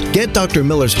helps, get Dr.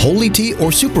 Miller's Holy Tea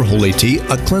or Super Holy Tea,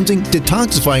 a cleansing,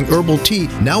 detoxifying herbal tea,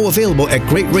 now available at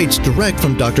great rates direct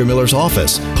from Dr. Miller's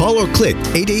office. Call or click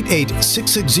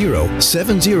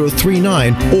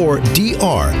 888-660-7039 or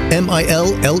DRMILLERS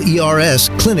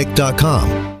clinic.com.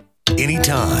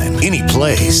 Anytime, any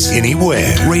place,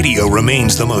 anywhere. Radio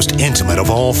remains the most intimate of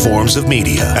all forms of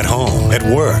media. At home, at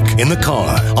work, in the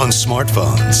car, on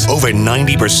smartphones. Over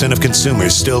 90% of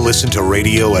consumers still listen to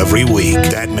radio every week.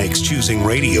 That makes choosing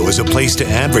radio as a place to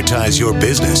advertise your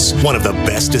business one of the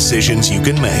best decisions you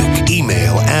can make.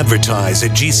 Email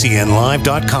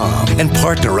advertise@gcnlive.com and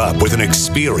partner up with an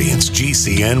experienced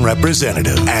GCN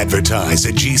representative.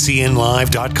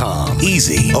 Advertise@gcnlive.com.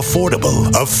 Easy,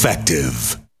 affordable,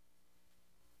 effective.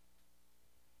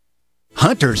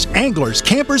 Hunters, anglers,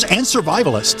 campers, and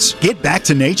survivalists. Get back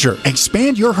to nature.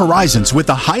 Expand your horizons with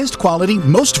the highest quality,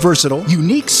 most versatile,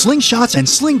 unique slingshots and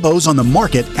sling bows on the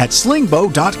market at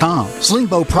slingbow.com.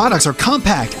 Slingbow products are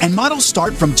compact and models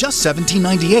start from just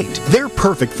 $17.98. They're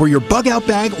perfect for your bug out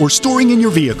bag or storing in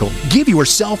your vehicle. Give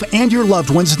yourself and your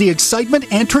loved ones the excitement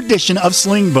and tradition of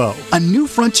Slingbow, a new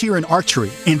frontier in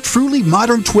archery and truly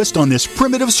modern twist on this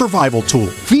primitive survival tool.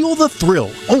 Feel the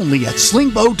thrill only at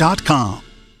slingbow.com.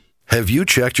 Have you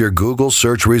checked your Google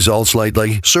search results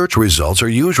lately? Search results are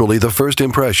usually the first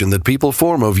impression that people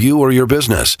form of you or your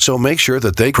business, so make sure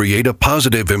that they create a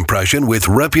positive impression with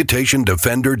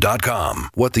ReputationDefender.com.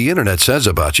 What the internet says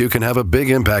about you can have a big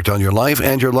impact on your life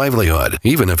and your livelihood,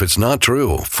 even if it's not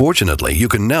true. Fortunately, you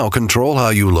can now control how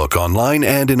you look online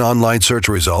and in online search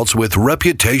results with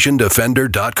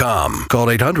ReputationDefender.com. Call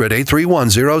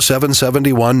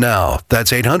 800-831-0771 now.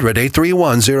 That's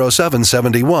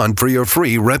 800-831-0771 for your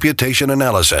free reputation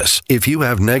analysis. If you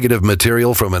have negative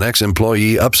material from an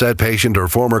ex-employee, upset patient, or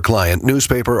former client,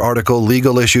 newspaper article,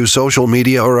 legal issue, social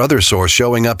media, or other source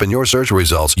showing up in your search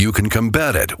results, you can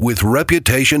combat it with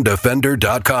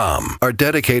ReputationDefender.com. Our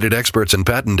dedicated experts in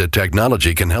patented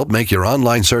technology can help make your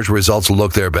online search results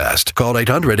look their best. Call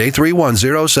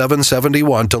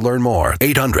 800-831-0771 to learn more.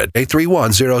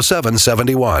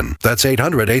 800-831-0771. That's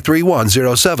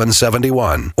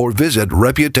 800-831-0771. Or visit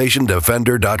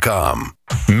ReputationDefender.com.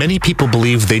 Many people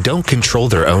believe they don't control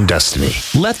their own destiny.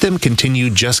 Let them continue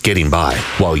just getting by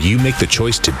while you make the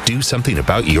choice to do something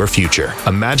about your future.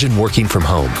 Imagine working from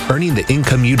home, earning the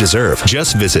income you deserve.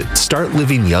 Just visit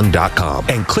startlivingyoung.com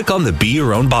and click on the Be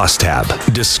Your Own Boss tab.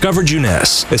 Discover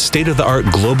Juness, a state-of-the-art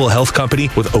global health company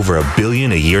with over $1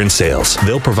 billion a year in sales.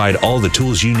 They'll provide all the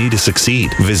tools you need to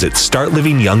succeed. Visit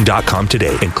startlivingyoung.com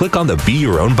today and click on the Be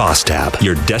Your Own Boss tab.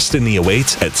 Your destiny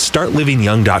awaits at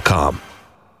startlivingyoung.com.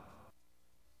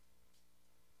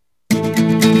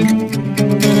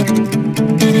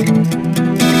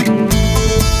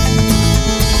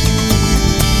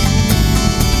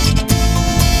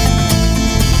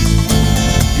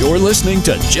 You're listening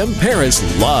to Jim Paris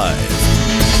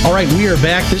Live. All right, we are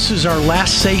back. This is our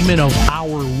last segment of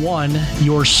Hour 1,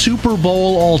 your Super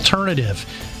Bowl alternative,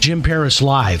 Jim Paris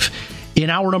Live. In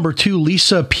hour number 2,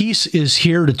 Lisa Peace is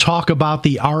here to talk about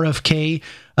the RFK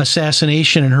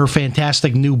assassination and her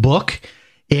fantastic new book.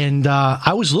 And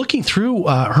I was looking through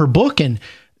her book, and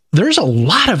there's a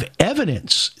lot of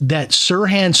evidence that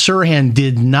Sirhan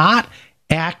did not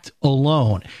act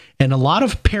alone, and a lot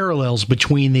of parallels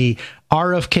between the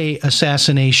RFK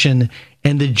assassination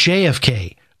and the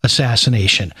JFK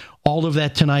assassination. All of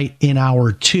that tonight in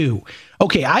hour 2.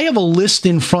 Okay, I have a list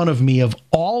in front of me of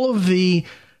all of these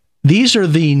are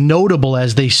the notable,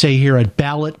 as they say here at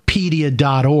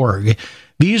ballotpedia.org.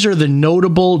 These are the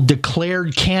notable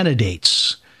declared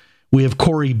candidates. We have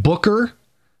Cory Booker,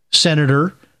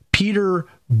 Senator, Peter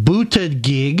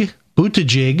Buttigieg.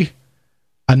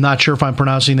 I'm not sure if I'm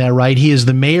pronouncing that right. He is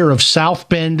the mayor of South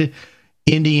Bend,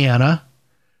 Indiana.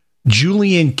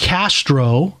 Julian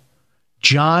Castro,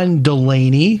 John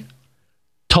Delaney,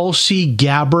 Tulsi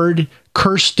Gabbard,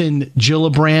 Kirsten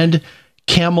Gillibrand,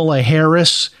 Kamala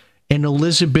Harris, and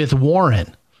Elizabeth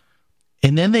Warren.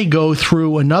 And then they go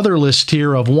through another list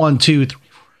here of 1, 2, 3.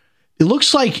 It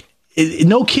looks like,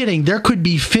 no kidding, there could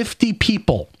be 50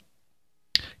 people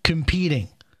competing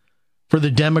for the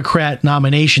Democrat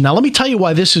nomination. Now, let me tell you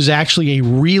why this is actually a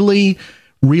really,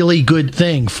 really good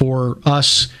thing for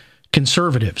us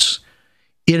conservatives.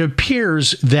 It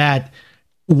appears that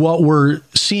what we're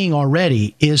seeing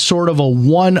already is sort of a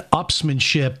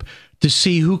one-upsmanship to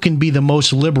see who can be the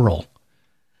most liberal.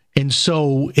 And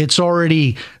so it's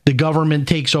already, the government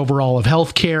takes over all of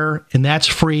healthcare, and that's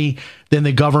free. Then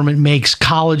the government makes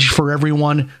college for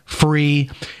everyone free.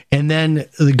 And then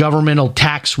the government will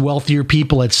tax wealthier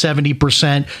people at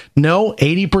 70%. No,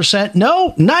 80%.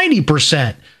 No,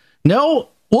 90%. No,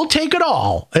 we'll take it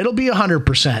all. It'll be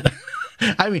 100%.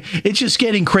 I mean, it's just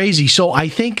getting crazy. So I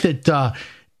think that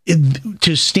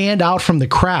to stand out from the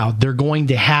crowd, they're going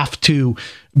to have to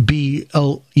be,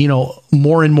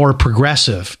 more and more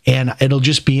progressive, and it'll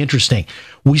just be interesting.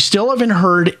 We still haven't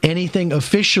heard anything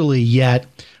officially yet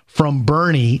from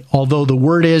Bernie, although the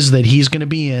word is that he's going to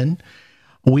be in.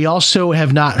 We also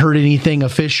have not heard anything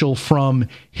official from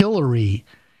Hillary.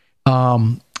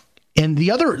 And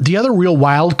the other real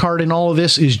wild card in all of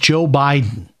this is Joe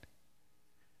Biden.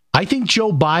 I think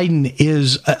Joe Biden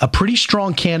is a pretty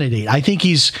strong candidate. I think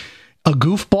he's a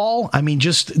goofball. I mean,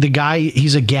 just the guy,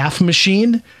 he's a gaffe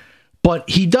machine, but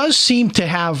he does seem to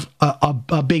have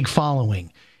a big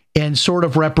following and sort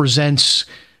of represents,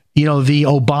 the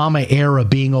Obama era,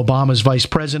 being Obama's vice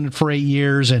president for 8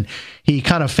 years. And he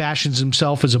kind of fashions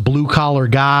himself as a blue collar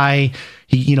guy.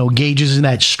 He, engages in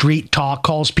that street talk,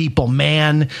 calls people,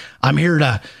 man, I'm here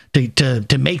to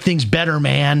make things better,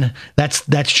 man. That's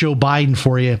Joe Biden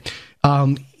for you.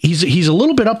 He's a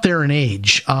little bit up there in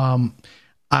age.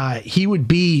 He would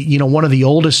be, one of the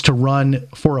oldest to run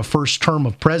for a first term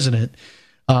of president.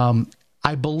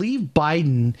 I believe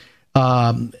Biden,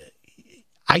 I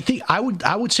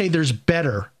would say there's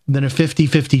better than a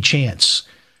 50-50 chance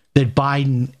that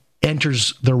Biden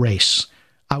enters the race.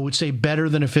 I would say better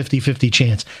than a 50-50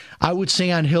 chance. I would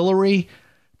say on Hillary,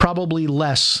 probably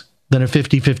less than a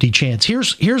 50-50 chance.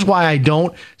 Here's why I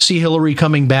don't see Hillary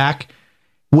coming back.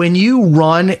 When you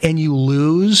run and you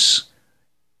lose,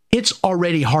 it's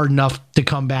already hard enough to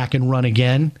come back and run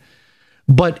again.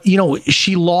 But,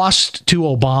 she lost to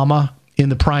Obama in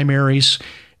the primaries.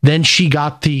 Then she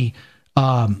got the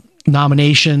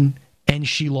nomination and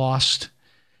she lost.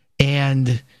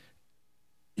 And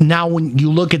now when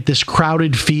you look at this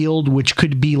crowded field, which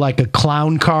could be like a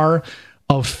clown car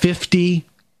of 50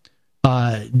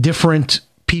 different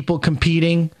people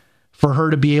competing for her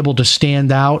to be able to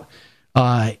stand out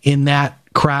in that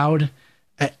crowd,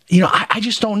 I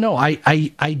just don't know.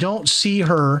 I don't see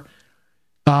her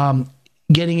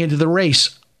getting into the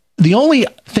race. The only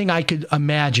thing I could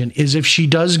imagine is if she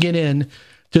does get in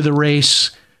to the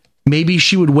race, maybe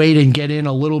she would wait and get in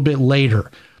a little bit later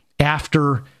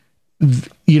after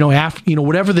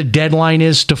whatever the deadline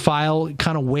is to file,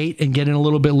 kind of wait and get in a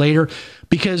little bit later.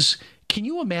 Because can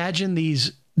you imagine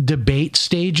these debate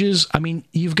stages? I mean,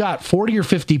 you've got 40 or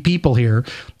 50 people here.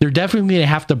 They're definitely going to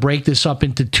have to break this up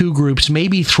into 2 groups,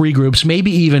 maybe 3 groups, maybe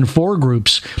even 4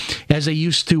 groups, as they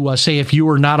used to say if you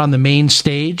were not on the main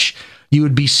stage, you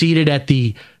would be seated at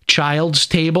the child's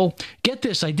table. Get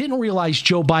this, I didn't realize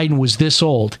Joe Biden was this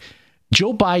old.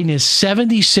 Joe Biden is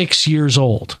 76 years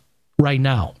old right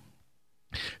now.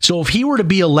 So if he were to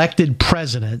be elected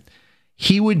president,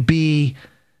 he would be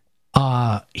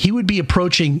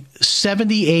approaching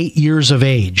 78 years of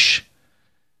age.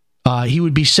 He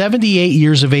would be 78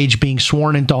 years of age being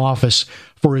sworn into office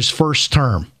for his first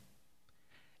term.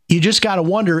 You just got to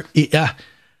wonder,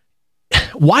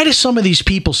 why do some of these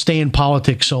people stay in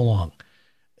politics so long?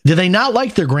 Do they not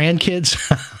like their grandkids?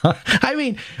 I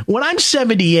mean, when I'm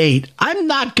 78, I'm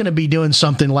not going to be doing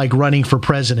something like running for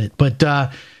president. But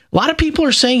a lot of people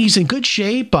are saying he's in good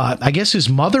shape. I guess his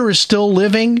mother is still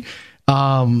living.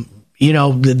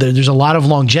 There's a lot of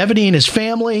longevity in his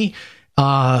family.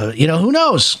 Who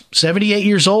knows? 78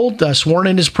 years old, sworn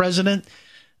in as president.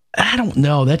 I don't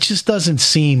know. That just doesn't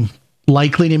seem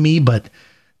likely to me, but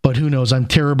who knows? I'm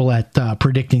terrible at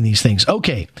predicting these things.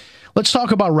 Okay, let's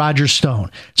talk about Roger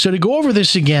Stone. So to go over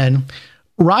this again,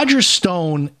 Roger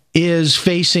Stone is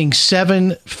facing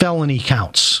 7 felony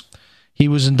counts. He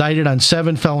was indicted on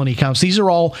 7 felony counts. These are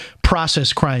all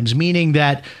process crimes, meaning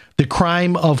that the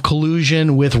crime of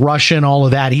collusion with Russia and all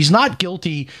of that, he's not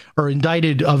guilty or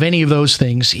indicted of any of those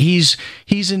things. He's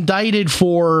indicted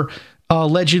for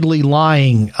allegedly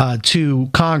lying to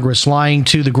Congress, lying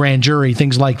to the grand jury,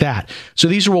 things like that. So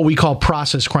these are what we call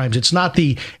process crimes. It's not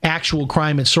the actual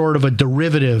crime. It's sort of a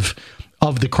derivative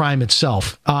of the crime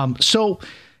itself. So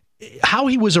how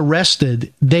he was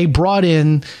arrested, they brought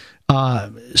in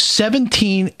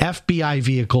 17 FBI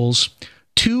vehicles.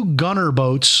 2 gunner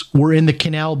boats were in the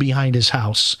canal behind his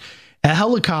house. A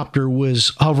helicopter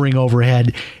was hovering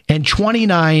overhead, and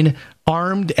 29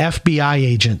 armed FBI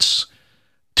agents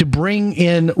to bring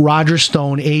in Roger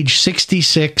Stone, age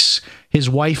 66. His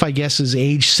wife, I guess, is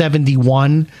age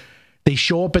 71. They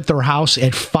show up at their house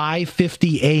at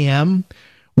 5:50 a.m.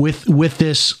 with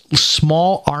this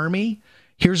small army.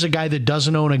 Here's a guy that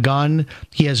doesn't own a gun.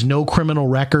 He has no criminal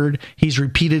record. He's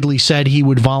repeatedly said he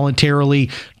would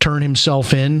voluntarily turn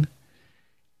himself in.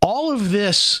 All of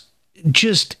this,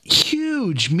 just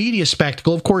huge media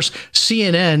spectacle. Of course,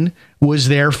 CNN was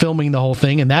there filming the whole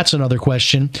thing, and that's another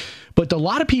question. But a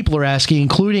lot of people are asking,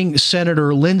 including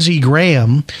Senator Lindsey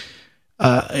Graham,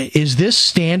 is this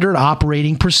standard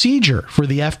operating procedure for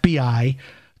the FBI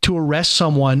to arrest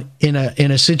someone in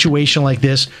a situation like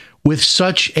this with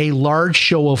such a large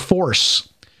show of force?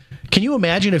 Can you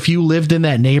imagine if you lived in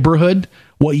that neighborhood,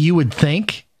 what you would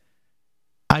think?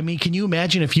 I mean, can you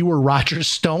imagine if you were Roger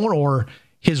Stone or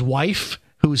his wife,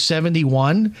 who is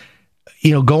 71,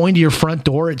 going to your front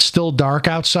door, it's still dark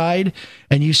outside,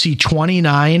 and you see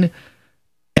 29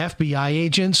 FBI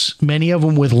agents, many of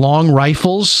them with long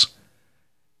rifles,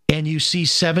 and you see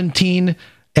 17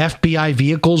 FBI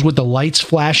vehicles with the lights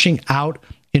flashing out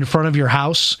in front of your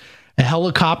house, a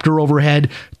helicopter overhead,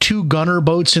 2 gunner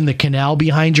boats in the canal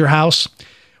behind your house.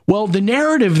 Well, the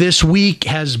narrative this week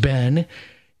has been,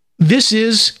 this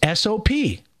is SOP.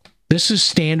 This is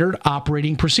standard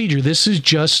operating procedure. This is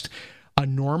just a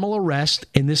normal arrest,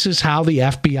 and this is how the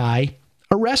FBI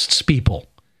arrests people.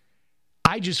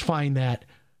 I just find that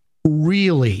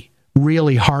really,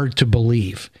 really hard to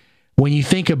believe when you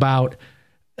think about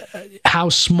how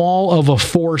small of a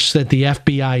force that the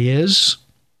FBI is,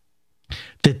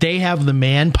 that they have the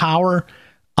manpower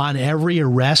on every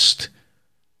arrest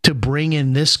to bring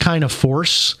in this kind of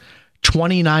force,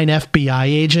 29 FBI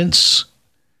agents.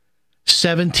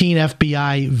 17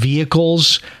 FBI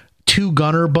vehicles, 2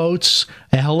 gunner boats,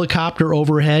 a helicopter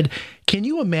overhead. Can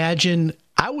you imagine?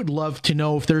 I would love to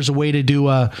know if there's a way to do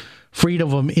a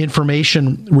freedom of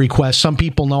information request. Some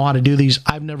people know how to do these.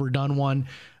 I've never done one.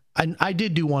 I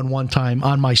did do one time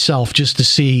on myself just to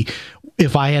see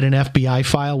if I had an FBI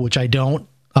file, which I don't.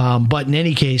 But in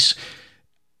any case,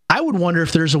 I would wonder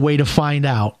if there's a way to find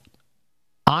out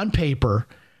on paper,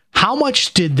 how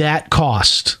much did that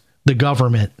cost the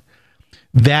government,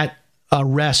 that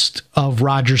arrest of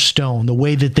Roger Stone, the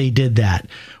way that they did that?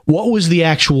 What was the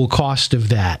actual cost of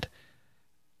that?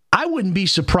 I wouldn't be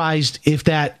surprised if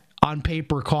that on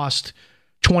paper cost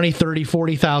 $20,000,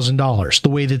 $30,000, $40,000, the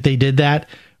way that they did that.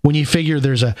 When you figure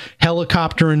there's a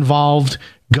helicopter involved,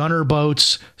 gunner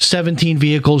boats, 17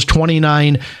 vehicles,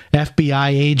 29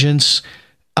 FBI agents.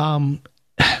 I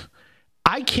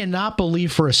cannot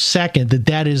believe for a second that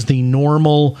that is the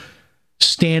normal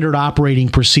standard operating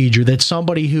procedure, that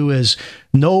somebody who has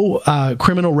no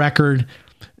criminal record,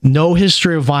 no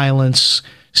history of violence,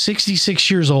 66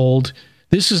 years old.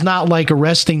 This is not like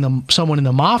arresting someone in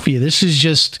the mafia. This is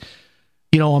just,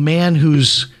 a man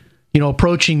who's,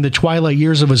 approaching the twilight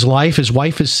years of his life. His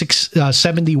wife is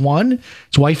 71.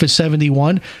 His wife is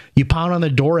 71. You pound on the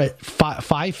door at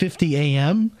 5:50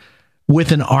 a.m.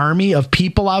 with an army of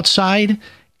people outside.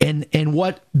 And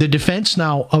what the defense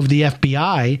now of the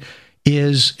FBI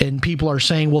is, and people are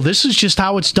saying, well, this is just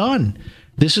how it's done.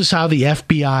 This is how the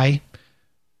FBI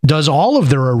does all of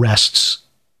their arrests.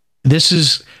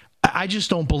 I just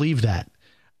don't believe that.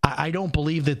 I don't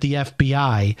believe that the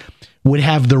FBI would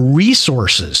have the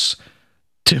resources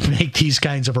to make these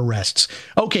kinds of arrests.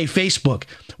 Okay, Facebook.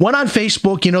 Went on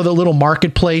Facebook, the little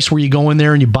marketplace where you go in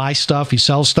there and you buy stuff, you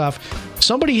sell stuff.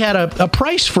 Somebody had a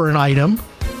price for an item,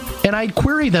 and I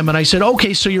queried them and I said,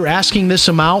 okay, so you're asking this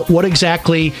amount. What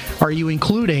exactly are you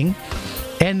including?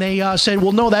 And they said,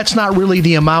 well, no, that's not really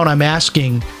the amount I'm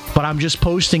asking, but I'm just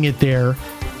posting it there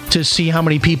to see how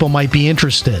many people might be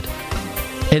interested.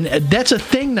 And that's a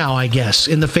thing now, I guess,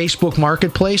 in the Facebook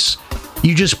marketplace.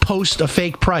 You just post a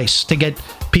fake price to get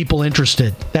people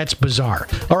interested. That's bizarre.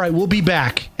 All right, we'll be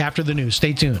back after the news.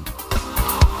 Stay tuned.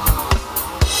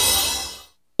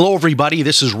 Hello, everybody.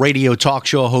 This is radio talk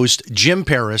show host Jim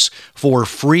Paris for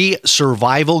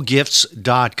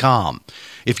freesurvivalgifts.com.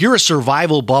 If you're a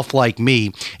survival buff like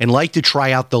me and like to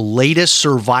try out the latest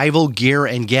survival gear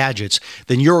and gadgets,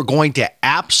 then you're going to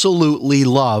absolutely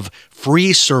love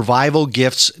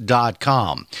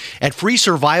freesurvivalgifts.com. At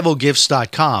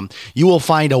freesurvivalgifts.com, you will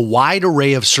find a wide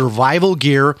array of survival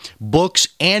gear, books,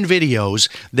 and videos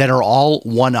that are all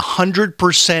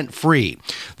 100% free.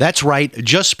 That's right,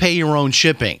 just pay your own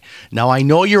shipping. Now, I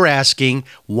know you're asking,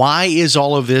 why is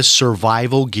all of this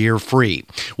survival gear free?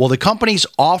 Well, the companies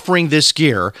offering this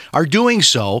gear are doing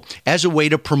so as a way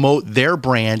to promote their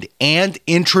brand and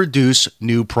introduce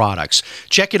new products.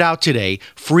 Check it out today,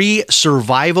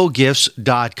 freesurvivalgifts.com.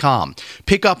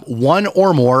 Pick up one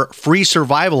or more free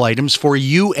survival items for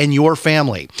you and your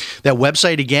family. That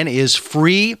website again is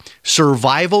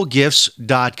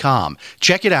freesurvivalgifts.com.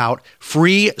 Check it out,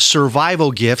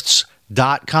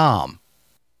 freesurvivalgifts.com.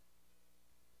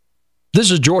 This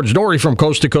is George Norrie from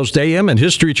Coast to Coast AM and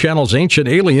History Channel's Ancient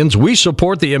Aliens. We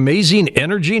support the amazing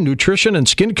energy, nutrition, and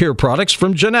skincare products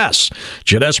from Jeunesse.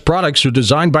 Jeunesse products are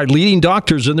designed by leading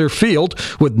doctors in their field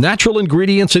with natural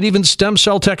ingredients and even stem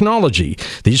cell technology.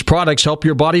 These products help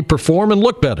your body perform and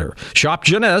look better. Shop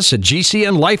Jeunesse at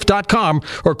gcnlife.com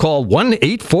or call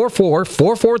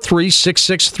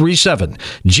 1-844-443-6637.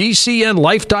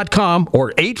 gcnlife.com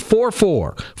or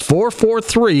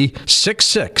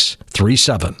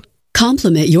 844-443-6637.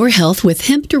 Complement your health with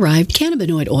hemp-derived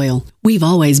cannabinoid oil. We've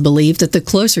always believed that the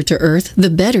closer to Earth, the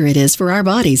better it is for our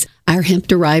bodies. Our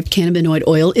hemp-derived cannabinoid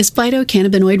oil is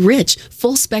phytocannabinoid-rich,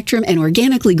 full-spectrum, and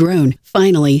organically grown.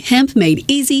 Finally, hemp made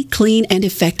easy, clean, and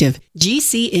effective.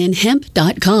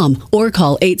 GCNhemp.com or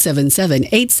call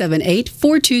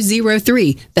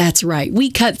 877-878-4203. That's right, we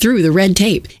cut through the red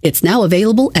tape. It's now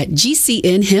available at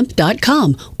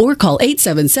GCNhemp.com or call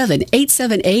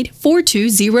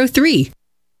 877-878-4203.